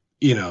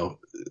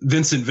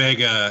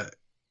Vega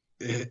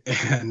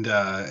and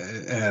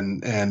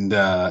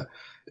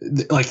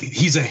like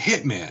he's a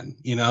hitman,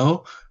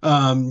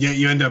 yet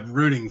you end up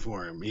rooting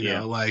for him, he's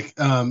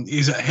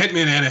a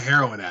hitman and a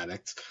heroin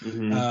addict.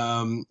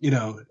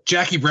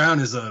 Jackie Brown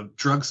is a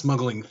drug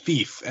smuggling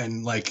thief,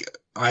 and like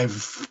I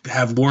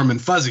have warm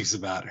and fuzzies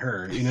about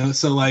her,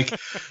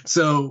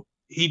 so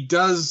he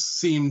does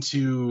seem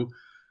to,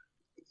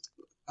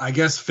 I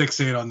guess,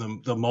 fixate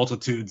on the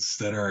multitudes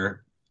that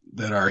are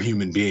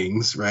human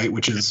beings, right?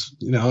 Which is,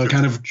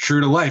 kind of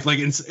true to life. Like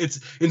it's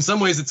in some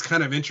ways it's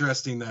kind of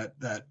interesting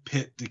that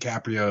Pitt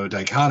DiCaprio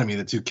dichotomy,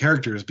 the two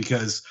characters,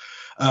 because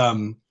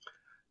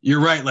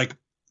you're right. Like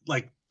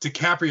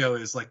DiCaprio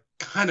is like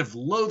kind of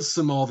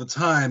loathsome all the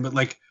time, but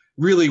like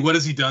really, what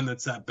has he done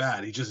that's that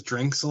bad? He just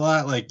drinks a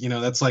lot. Like,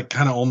 that's like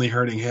kind of only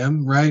hurting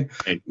him, right?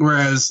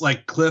 Whereas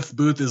like Cliff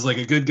Booth is like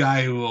a good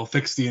guy who will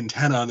fix the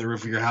antenna on the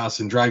roof of your house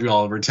and drive you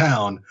all over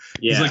town.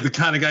 Yeah. He's like the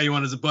kind of guy you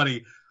want as a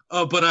buddy.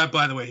 Oh, but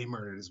by the way, he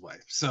murdered his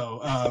wife.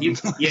 So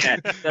that's like,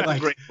 a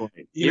great point.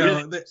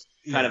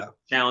 Kind of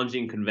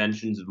challenging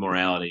conventions of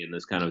morality in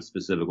this kind of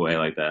specific way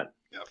like that.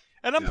 Yep.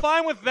 And I'm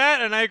fine with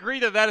that, and I agree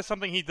that is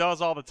something he does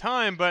all the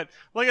time. But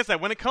like I said,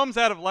 when it comes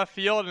out of left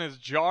field and is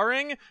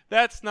jarring,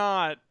 that's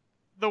not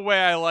the way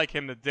I like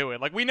him to do it.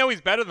 Like, we know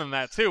he's better than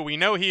that too. We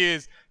know he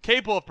is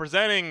capable of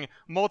presenting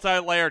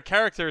multi-layered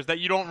characters that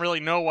you don't really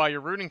know why you're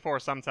rooting for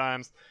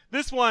sometimes.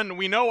 This one,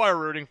 we know why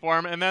we're rooting for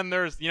him, and then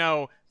there's,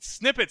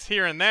 snippets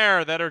here and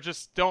there that are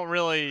just don't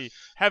really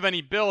have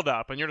any build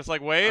up, and you're just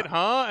like, wait,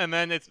 huh? And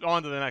then it's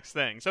on to the next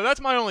thing. So that's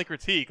my only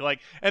critique. Like,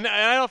 and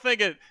I don't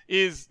think it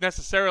is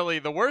necessarily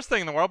the worst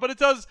thing in the world, but it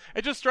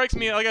just strikes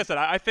me, like I said,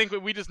 I think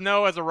we just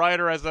know as a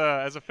writer, as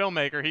a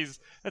filmmaker,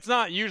 it's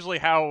not usually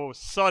how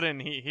sudden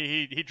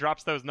he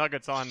drops those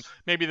nuggets on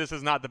maybe this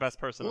is not the best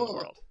person in the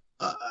world.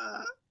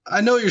 I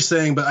know what you're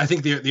saying, but I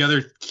think the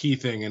other key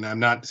thing, and I'm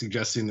not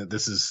suggesting that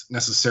this is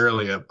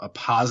necessarily a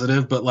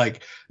positive, but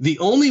like the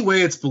only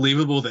way it's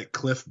believable that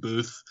Cliff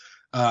Booth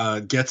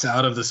gets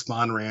out of the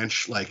Spahn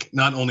Ranch, like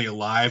not only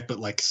alive, but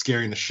like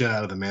scaring the shit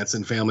out of the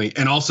Manson family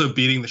and also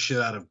beating the shit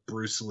out of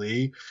Bruce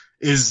Lee,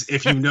 is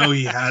if you know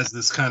he has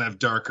this kind of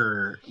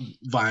darker,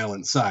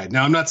 violent side.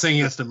 Now, I'm not saying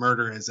he has to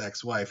murder his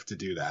ex-wife to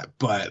do that,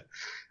 but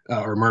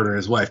or murder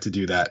his wife to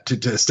do that, to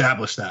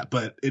establish that.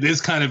 But it is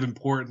kind of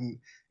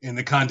important in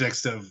the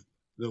context of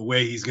the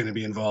way he's going to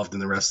be involved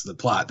in the rest of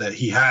the plot, that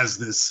he has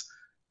this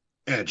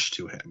edge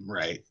to him,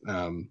 right?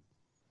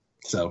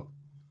 So.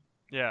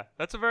 Yeah,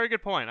 that's a very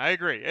good point. I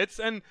agree.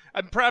 And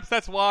perhaps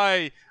that's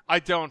why I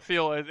don't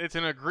feel it's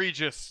an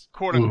egregious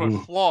quote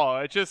unquote flaw.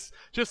 It's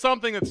just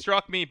something that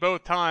struck me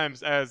both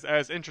times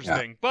as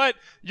interesting. Yeah. But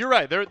you're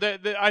right.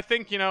 I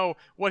think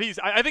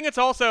I think it's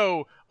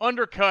also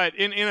undercut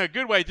in a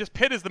good way. Just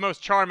Pitt is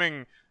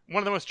one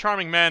of the most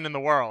charming men in the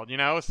world,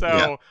 So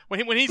yeah.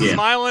 when he's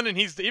smiling and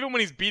even when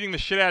he's beating the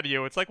shit out of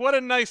you, it's like, what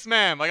a nice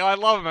man. Like, I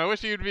love him. I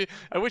wish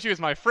he was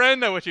my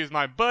friend. I wish he was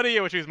my buddy.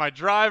 I wish he was my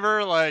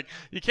driver. Like,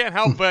 you can't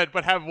help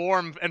but have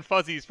warm and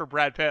fuzzies for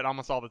Brad Pitt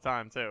almost all the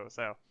time too.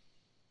 So,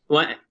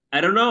 well,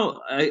 I don't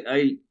know.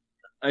 I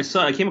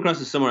came across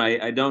this somewhere.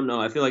 I don't know.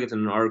 I feel like it's in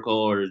an article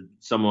or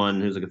someone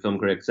who's like a film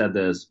critic said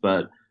this,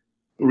 but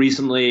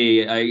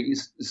recently I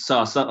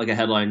saw like a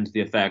headline to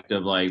the effect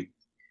of like,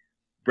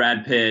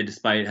 Brad Pitt,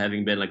 despite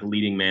having been like a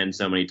leading man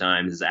so many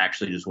times, is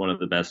actually just one of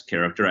the best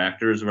character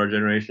actors of our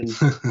generation.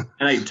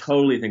 And I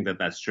totally think that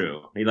that's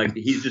true.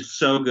 He's just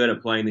so good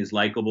at playing these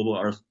likable,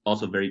 or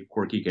also very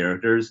quirky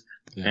characters.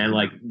 Yeah. And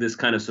like this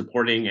kind of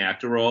supporting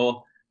actor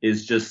role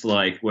is just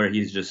like where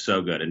he's just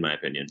so good, in my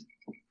opinion.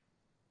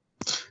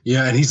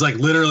 Yeah, and he's like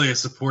literally a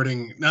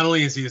supporting. Not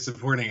only is he a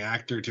supporting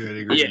actor to a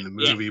degree in the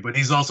movie, but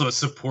he's also a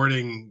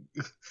supporting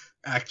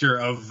actor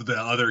of the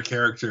other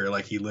character.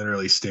 Like he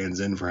literally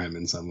stands in for him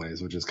in some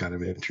ways, which is kind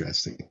of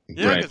interesting.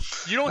 Yeah, right.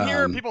 You don't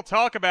hear people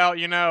talk about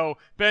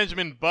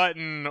Benjamin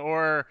Button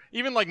or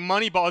even like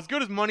Moneyball. As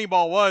good as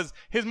Moneyball was,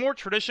 his more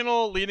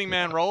traditional leading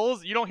man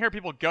roles, you don't hear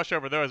people gush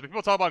over those. But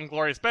people talk about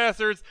Inglourious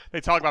Basterds. They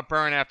talk about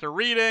Burn After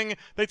Reading.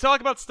 They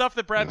talk about stuff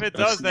that Brad Pitt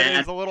does that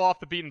is a little off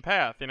the beaten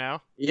path.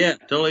 Yeah,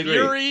 totally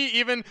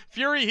agree.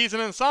 Fury, he's an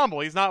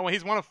ensemble. He's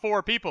one of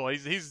four people.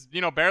 He's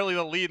barely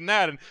the lead in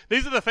that. And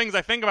these are the things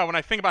I think about when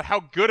I think about how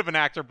good of an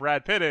actor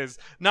Brad Pitt is,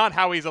 not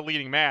how he's a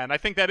leading man. I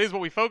think that is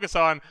what we focus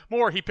on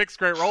more. He picks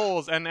great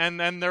roles, and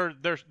they're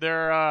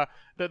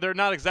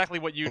not exactly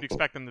what you'd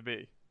expect them to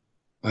be.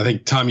 I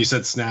think, Tom, you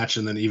said Snatch,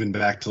 and then even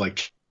back to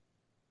like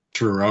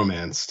True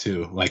Romance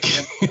too. Like,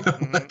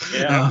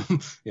 yeah.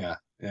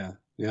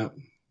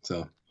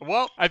 So.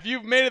 Well, if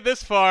you've made it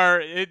this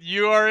far,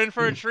 you are in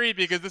for a treat,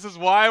 because this is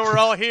why we're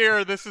all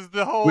here. This is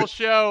the whole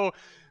show.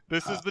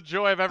 This is the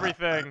joy of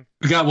everything.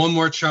 We got one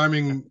more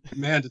charming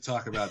man to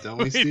talk about, don't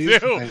we, Steve? We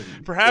do.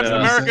 Perhaps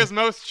America's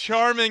most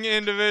charming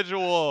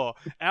individual,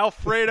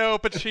 Alfredo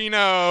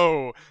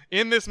Pacino,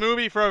 in this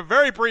movie for a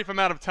very brief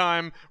amount of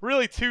time.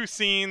 Really 2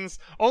 scenes.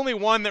 Only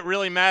one that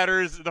really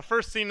matters. The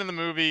first scene in the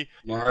movie.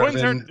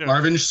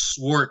 Marvin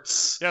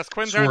Schwartz. Yes,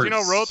 Quentin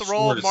Tarantino wrote the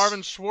role of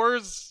Marvin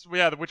Schwartz.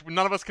 Yeah, which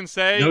none of us can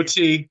say. No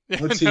T.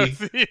 No T.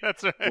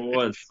 That's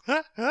right.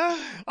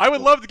 I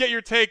would love to get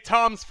your take.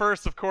 Tom's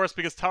first, of course,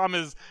 because Tom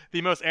is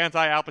the most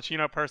anti-Al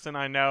Pacino person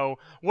I know.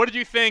 What did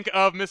you think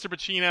of Mr.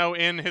 Pacino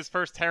in his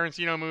first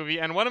Tarantino movie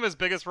and one of his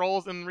biggest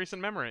roles in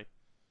recent memory?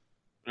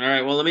 All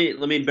right, well, let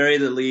me bury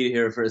the lead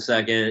here for a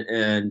second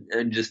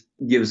and just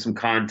give some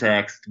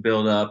context to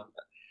build up.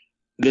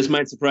 This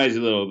might surprise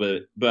you a little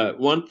bit, but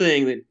one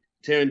thing that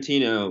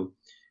Tarantino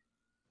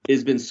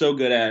has been so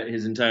good at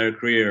his entire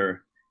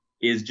career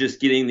is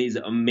just getting these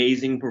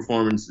amazing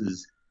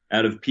performances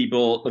out of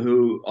people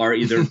who are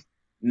either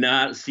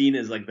not seen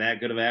as like that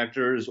good of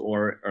actors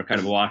or are kind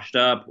of washed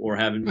up or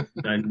haven't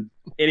done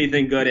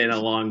anything good in a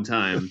long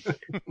time.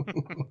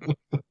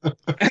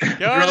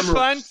 It's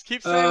fun.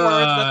 Keep saying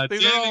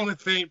words. Damning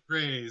with faint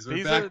praise.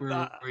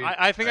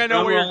 I think I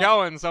know where you're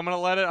going, so I'm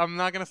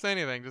not going to say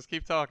anything. Just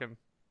keep talking.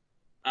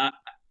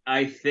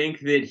 I think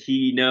that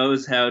he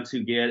knows how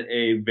to get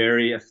a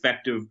very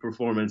effective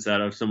performance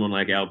out of someone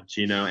like Al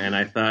Pacino, and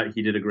I thought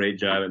he did a great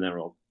job in that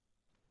role.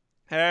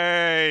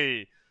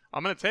 Hey,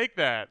 I'm going to take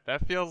that.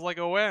 That feels like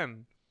a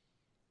win.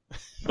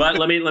 But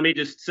let me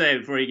just say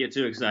before you get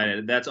too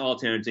excited, that's all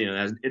Tarantino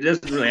has. It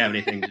doesn't really have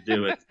anything to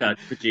do with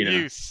Pacino.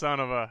 You son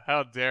of a!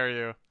 How dare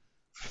you?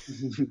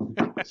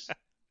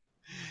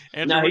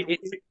 No, it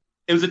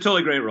was a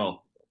totally great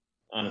role,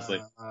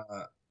 honestly.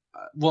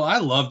 Well, I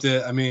loved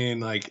it. I mean,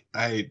 like,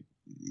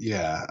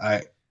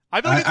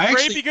 I feel like it's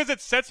great because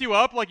it sets you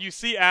up. Like, you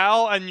see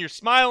Al and you're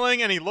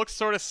smiling and he looks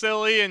sort of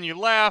silly and you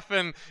laugh,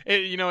 and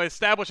it, you know,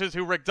 establishes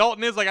who Rick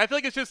Dalton is. Like, I feel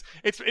like it is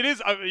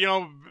you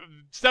know,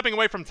 stepping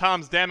away from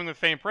Tom's damning with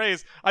faint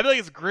praise, I feel like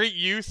it's great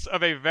use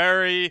of a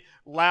very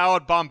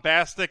loud,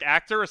 bombastic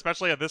actor,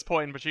 especially at this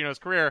point in Pacino's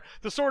career,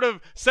 to sort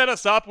of set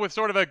us up with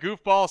sort of a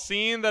goofball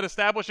scene that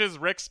establishes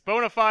Rick's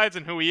bona fides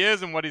and who he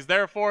is and what he's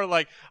there for.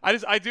 Like,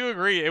 I do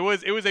agree. It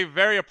was a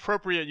very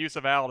appropriate use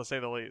of Al, to say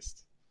the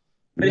least.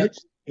 But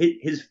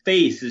his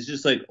face is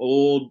just like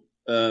old,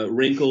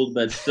 wrinkled,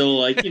 but still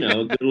like, you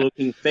know, good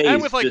looking face.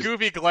 And with like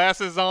goofy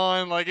glasses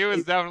on, like it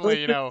was definitely,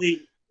 you know.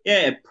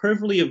 Yeah, it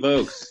perfectly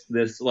evokes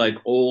this like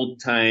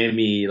old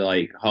timey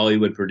like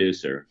Hollywood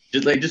producer.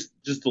 Just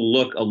the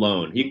look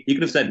alone, he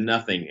could have said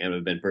nothing and it would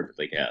have been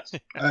perfectly cast.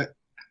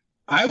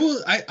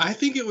 I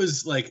think it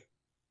was like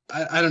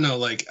I don't know,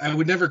 like I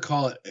would never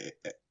call it,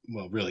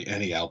 well, really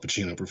any Al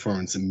Pacino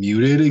performance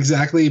muted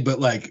exactly, but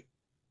like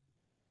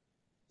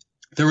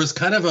there was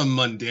kind of a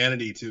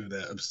mundanity to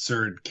the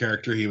absurd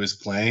character he was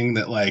playing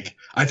that like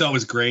I thought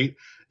was great.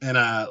 And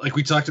like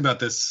we talked about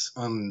this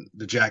on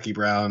the Jackie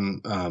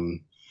Brown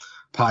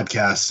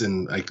podcast,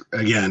 and like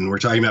again we're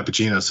talking about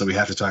Pacino, so we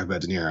have to talk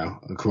about De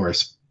Niro, of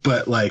course.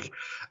 But like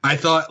I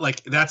thought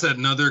like that's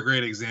another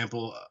great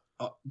example.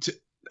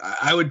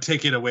 I would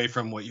take it away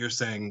from what you're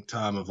saying,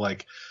 Tom, of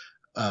like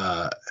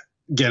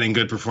getting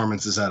good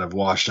performances out of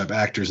washed up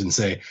actors, and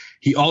say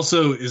he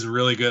also is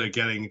really good at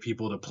getting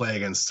people to play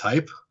against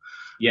type.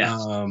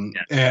 Yes.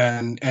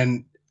 And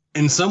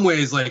in some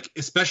ways, like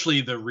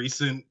especially the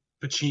recent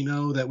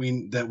Pacino that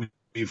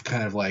we've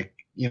kind of like,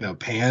 you know,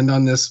 panned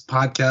on this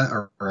podcast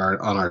or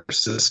on our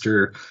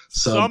sister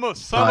some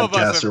of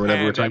us or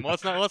whatever we're talking.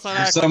 Let's not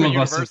act like we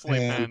universally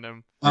panned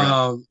him.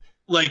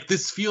 Like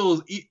this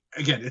feels,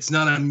 again, it's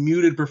not a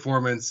muted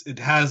performance. It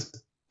has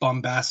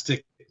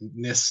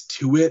bombasticness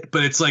to it,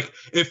 but it's like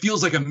it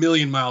feels like a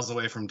million miles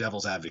away from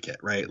Devil's Advocate,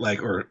 right?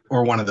 Like or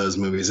one of those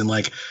movies, and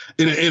like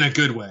in a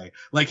good way.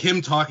 Like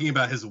him talking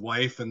about his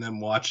wife and them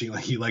watching,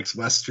 like he likes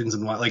westerns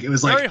and like it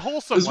was like very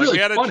wholesome. Like really we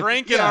had a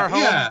drink in our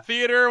home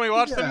theater and we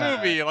watched the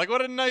movie. Like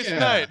what a nice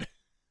night.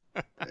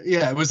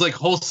 Yeah, it was like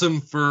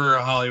wholesome for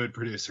a Hollywood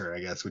producer,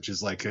 I guess, which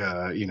is like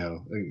you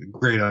know,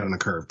 great on a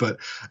curve. But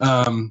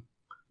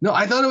no,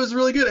 I thought it was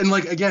really good, and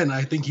like again,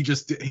 I think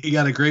he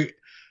got a great.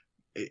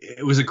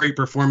 It was a great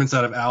performance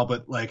out of Al,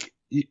 but like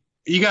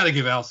you got to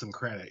give Al some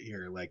credit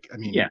here. Like, I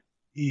mean,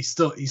 he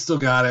still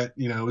got it.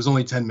 You know, it was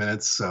only 10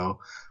 minutes, so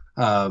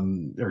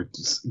or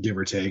give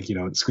or take. You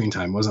know, screen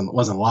time wasn't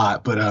a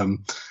lot, but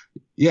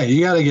yeah,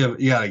 you gotta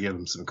give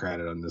him some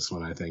credit on this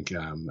one. I think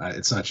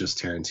it's not just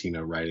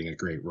Tarantino writing a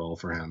great role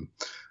for him,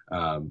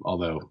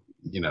 although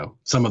you know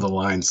some of the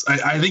lines.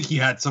 I think he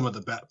had some of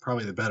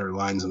probably the better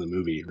lines in the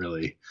movie,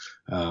 really.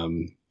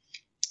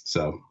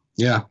 So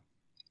yeah.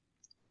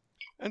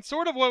 And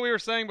sort of what we were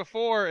saying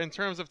before in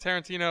terms of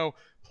Tarantino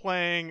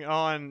playing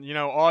on, you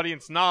know,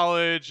 audience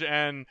knowledge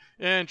and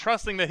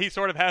trusting that he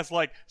sort of has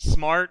like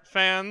smart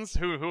fans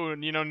who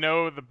you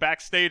know the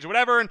backstage or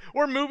whatever, and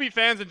or movie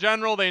fans in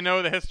general, they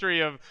know the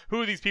history of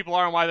who these people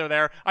are and why they're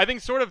there. I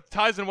think sort of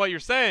ties in what you're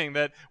saying,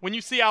 that when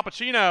you see Al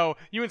Pacino,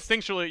 you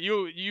instinctually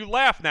you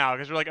laugh now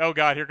because you're like, oh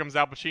god, here comes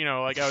Al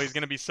Pacino, like, oh, he's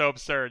gonna be so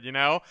absurd, you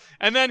know?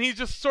 And then he's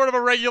just sort of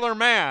a regular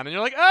man, and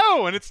you're like,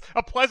 oh, and it's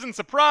a pleasant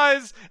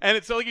surprise, and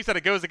it's like you said,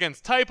 it goes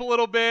against type a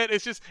little bit.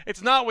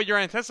 It's not what you're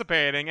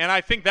anticipating, and I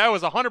think that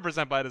was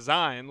 100% by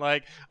design.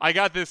 Like,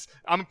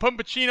 I'm putting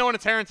Pacino in a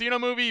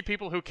Tarantino movie.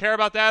 People who care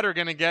about that are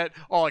gonna get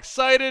all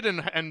excited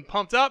and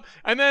pumped up,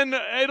 and then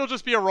it'll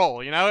just be a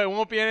role, you know. It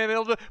won't be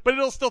anything, but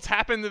it'll still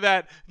tap into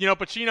that, you know,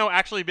 Pacino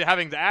actually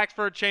having to act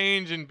for a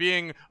change and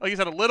being, like you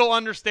said, a little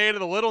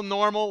understated, a little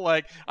normal.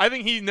 Like, I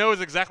think he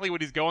knows exactly what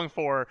he's going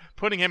for,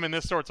 putting him in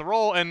this sorts of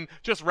role, and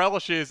just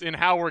relishes in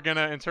how we're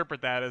gonna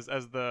interpret that as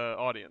the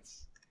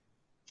audience.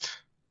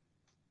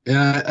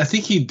 Yeah, I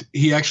think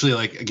he actually,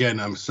 like, again,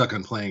 I'm stuck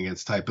on playing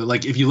against type, but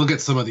like if you look at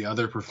some of the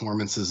other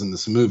performances in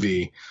this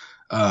movie,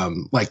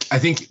 like I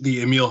think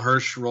the Emile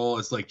Hirsch role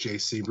is like Jay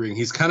Sebring.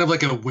 He's kind of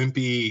like a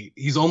wimpy.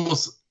 He's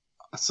almost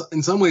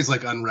in some ways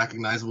like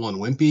unrecognizable and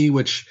wimpy,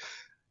 which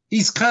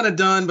he's kind of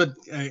done, but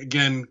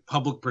again,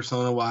 public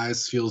persona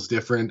wise feels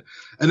different.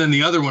 And then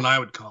the other one I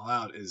would call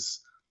out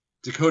is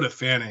Dakota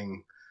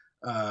Fanning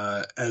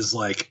as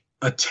like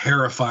a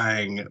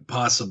terrifying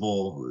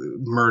possible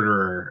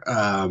murderer.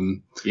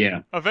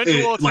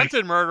 Eventual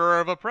attempted murderer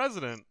of a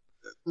president.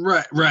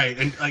 Right.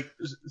 And like,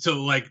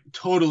 so like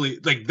totally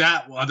like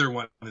that other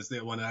one is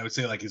the one I would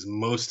say like is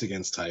most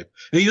against type.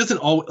 And he doesn't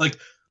always, like,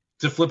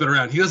 to flip it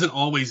around, he doesn't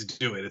always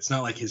do it. It's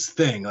not like his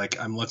thing. Like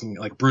I'm looking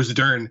like Bruce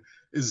Dern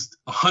is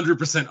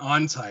 100%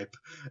 on type,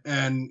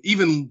 and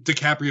even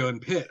DiCaprio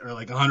and Pitt are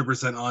like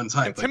 100% on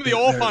type. And Timothy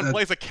Olyphant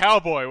plays a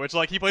cowboy, which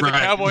like he plays a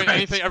cowboy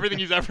in everything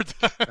he's ever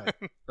done.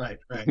 Right.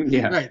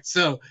 Yeah. Right.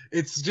 So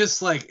it's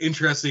just like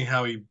interesting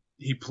how he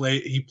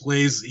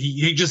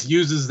just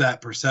uses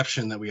that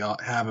perception that we all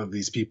have of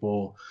these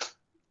people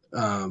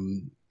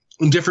in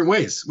different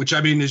ways, which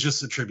I mean is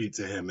just a tribute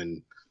to him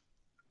and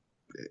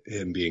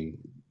him being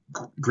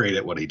great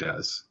at what he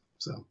does.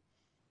 So,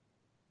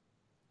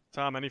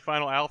 Tom, any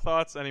final Al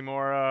thoughts? Any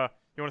more?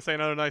 You want to say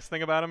another nice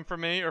thing about him for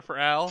me or for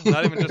Al?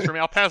 Not even just for me.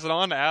 I'll pass it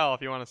on to Al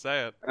if you want to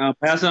say it. I'll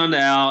pass it on to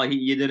Al.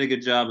 You did a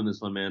good job in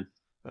this one, man.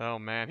 Oh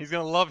man, he's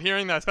gonna love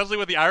hearing that, especially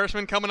with The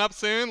Irishman coming up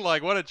soon.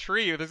 Like, what a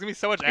treat! There's gonna be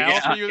so much Al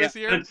for you this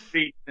year.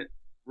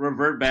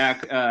 Revert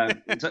back.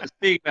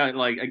 Speaking about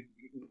like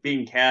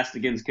being cast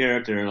against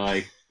character,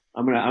 like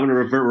I'm gonna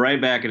revert right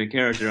back into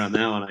character on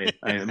that one.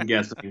 I am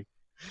guessing.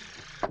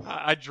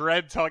 I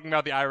dread talking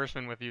about The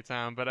Irishman with you,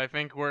 Tom, but I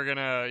think we're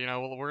gonna,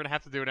 we're gonna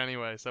have to do it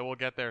anyway. So we'll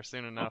get there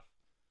soon enough.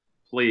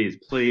 Please,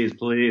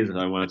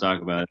 I want to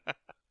talk about it.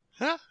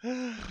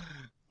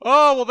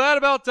 Oh, well, that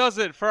about does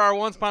it for our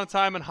Once Upon a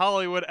Time in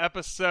Hollywood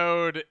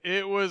episode.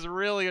 It was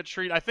really a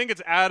treat. I think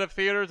it's out of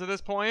theaters at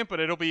this point, but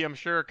it'll be, I'm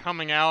sure,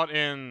 coming out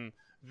in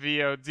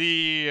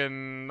VOD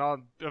and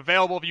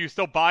available if you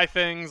still buy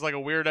things like a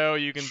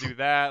weirdo. You can do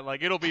that.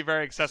 Like, it'll be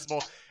very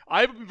accessible.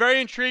 I'm very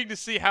intrigued to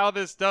see how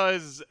this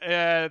does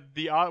when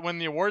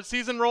the award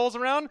season rolls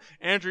around.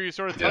 Andrew, you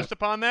sort of touched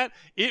upon that.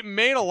 It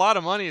made a lot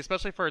of money,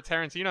 especially for a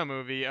Tarantino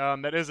movie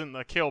that isn't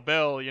a Kill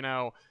Bill,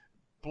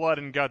 blood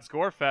and guts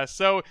gore fest.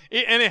 So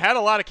it had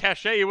a lot of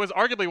cachet. It was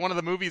arguably one of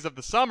the movies of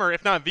the summer,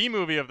 if not the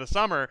movie of the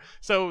summer.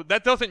 So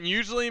that doesn't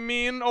usually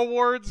mean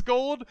awards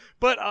gold,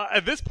 but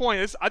at this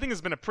point, I think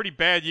it's been a pretty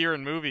bad year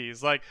in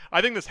movies. Like,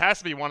 I think this has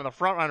to be one of the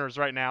front runners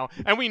right now,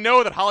 and we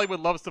know that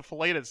Hollywood loves to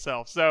fillet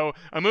itself. So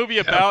a movie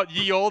about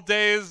ye old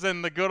days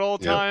and the good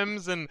old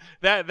times, and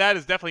that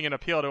is definitely going to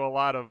appeal to a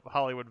lot of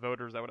Hollywood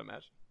voters, I would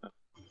imagine.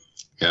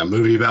 Yeah,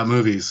 movie about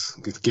movies.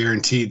 It's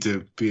guaranteed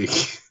to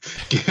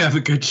have a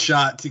good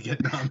shot to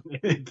get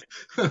nominated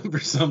for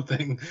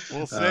something.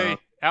 We'll see.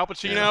 Al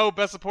Pacino,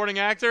 Best Supporting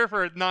Actor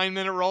for a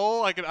 9-minute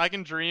role. I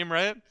can dream,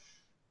 right?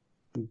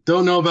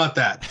 Don't know about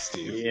that,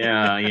 Steve.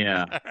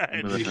 Yeah.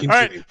 All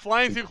right.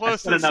 Flying too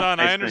close to the sun.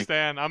 I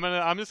understand.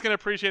 I'm just gonna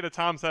appreciate that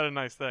Tom said a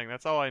nice thing.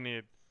 That's all I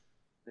need.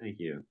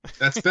 Thank you.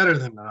 That's better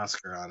than an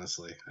Oscar,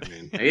 honestly. I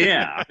mean,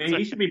 yeah. I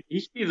mean, he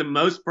should be the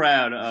most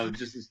proud of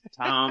just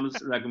Tom's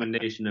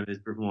recommendation of his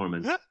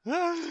performance.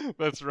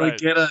 That's right.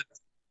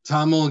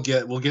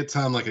 We'll get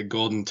Tom like a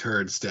golden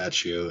turd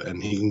statue,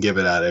 and he can give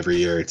it out every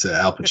year to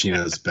Al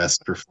Pacino's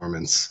best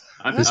performance.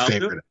 His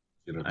favorite.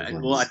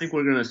 Well, I think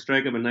we're gonna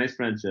strike up a nice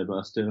friendship,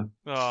 us two.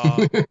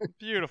 Oh,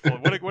 beautiful!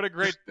 What a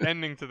great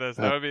ending to this.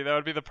 That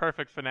would be the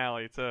perfect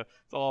finale to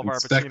all of our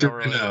Pacino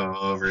relations.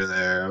 Over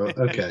there.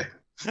 Okay.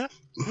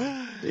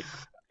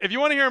 If you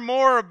want to hear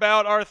more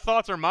about our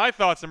thoughts, or my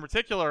thoughts in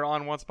particular,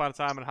 on Once Upon a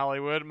Time in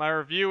Hollywood, my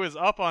review is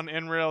up on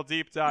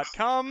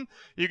InRealDeep.com.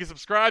 You can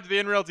subscribe to the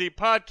InRealDeep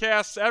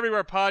podcasts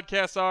everywhere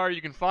podcasts are.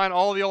 You can find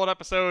all the old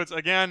episodes,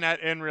 again,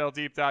 at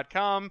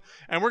InRealDeep.com.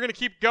 And we're going to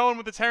keep going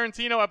with the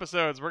Tarantino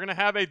episodes. We're going to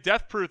have a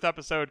Death Proof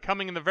episode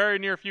coming in the very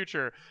near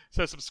future.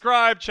 So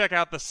subscribe, check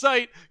out the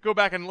site, go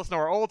back and listen to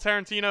our old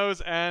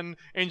Tarantinos, and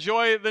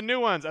enjoy the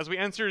new ones as we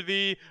enter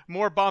the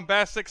more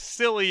bombastic,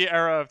 silly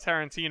era of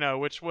Tarantino,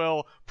 which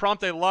will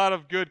prompt a lot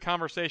of good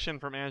conversation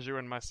from Andrew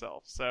and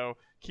myself. So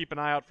keep an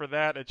eye out for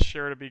that. It's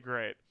sure to be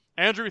great.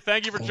 Andrew,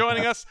 thank you for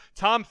joining us.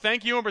 Tom,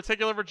 thank you in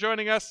particular for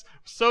joining us.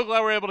 So glad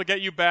we're able to get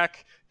you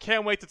back.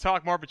 Can't wait to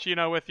talk more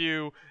Pacino with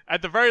you.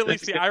 At the very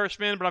least, The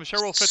Irishman, but I'm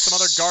sure we'll fit some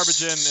other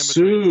garbage in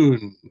between.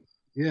 Soon.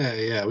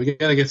 Yeah. We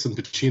got to get some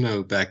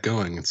Pacino back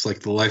going. It's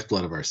like the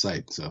lifeblood of our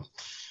site, so...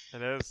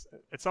 It is.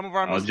 It's some of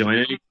our I'll join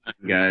anytime,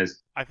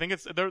 guys. I think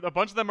a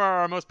bunch of them are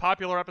our most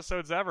popular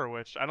episodes ever,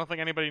 which I don't think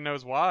anybody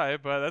knows why,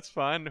 but that's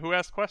fun. Who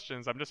asked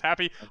questions? I'm just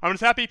happy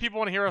people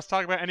want to hear us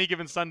talk about Any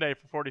Given Sunday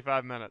for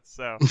 45 minutes.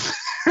 So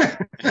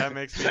that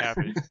makes me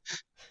happy.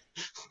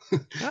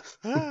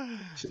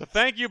 So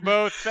thank you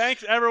both.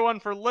 Thanks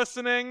everyone for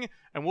listening,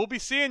 and we'll be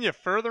seeing you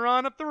further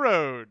on up the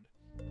road.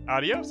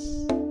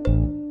 Adios.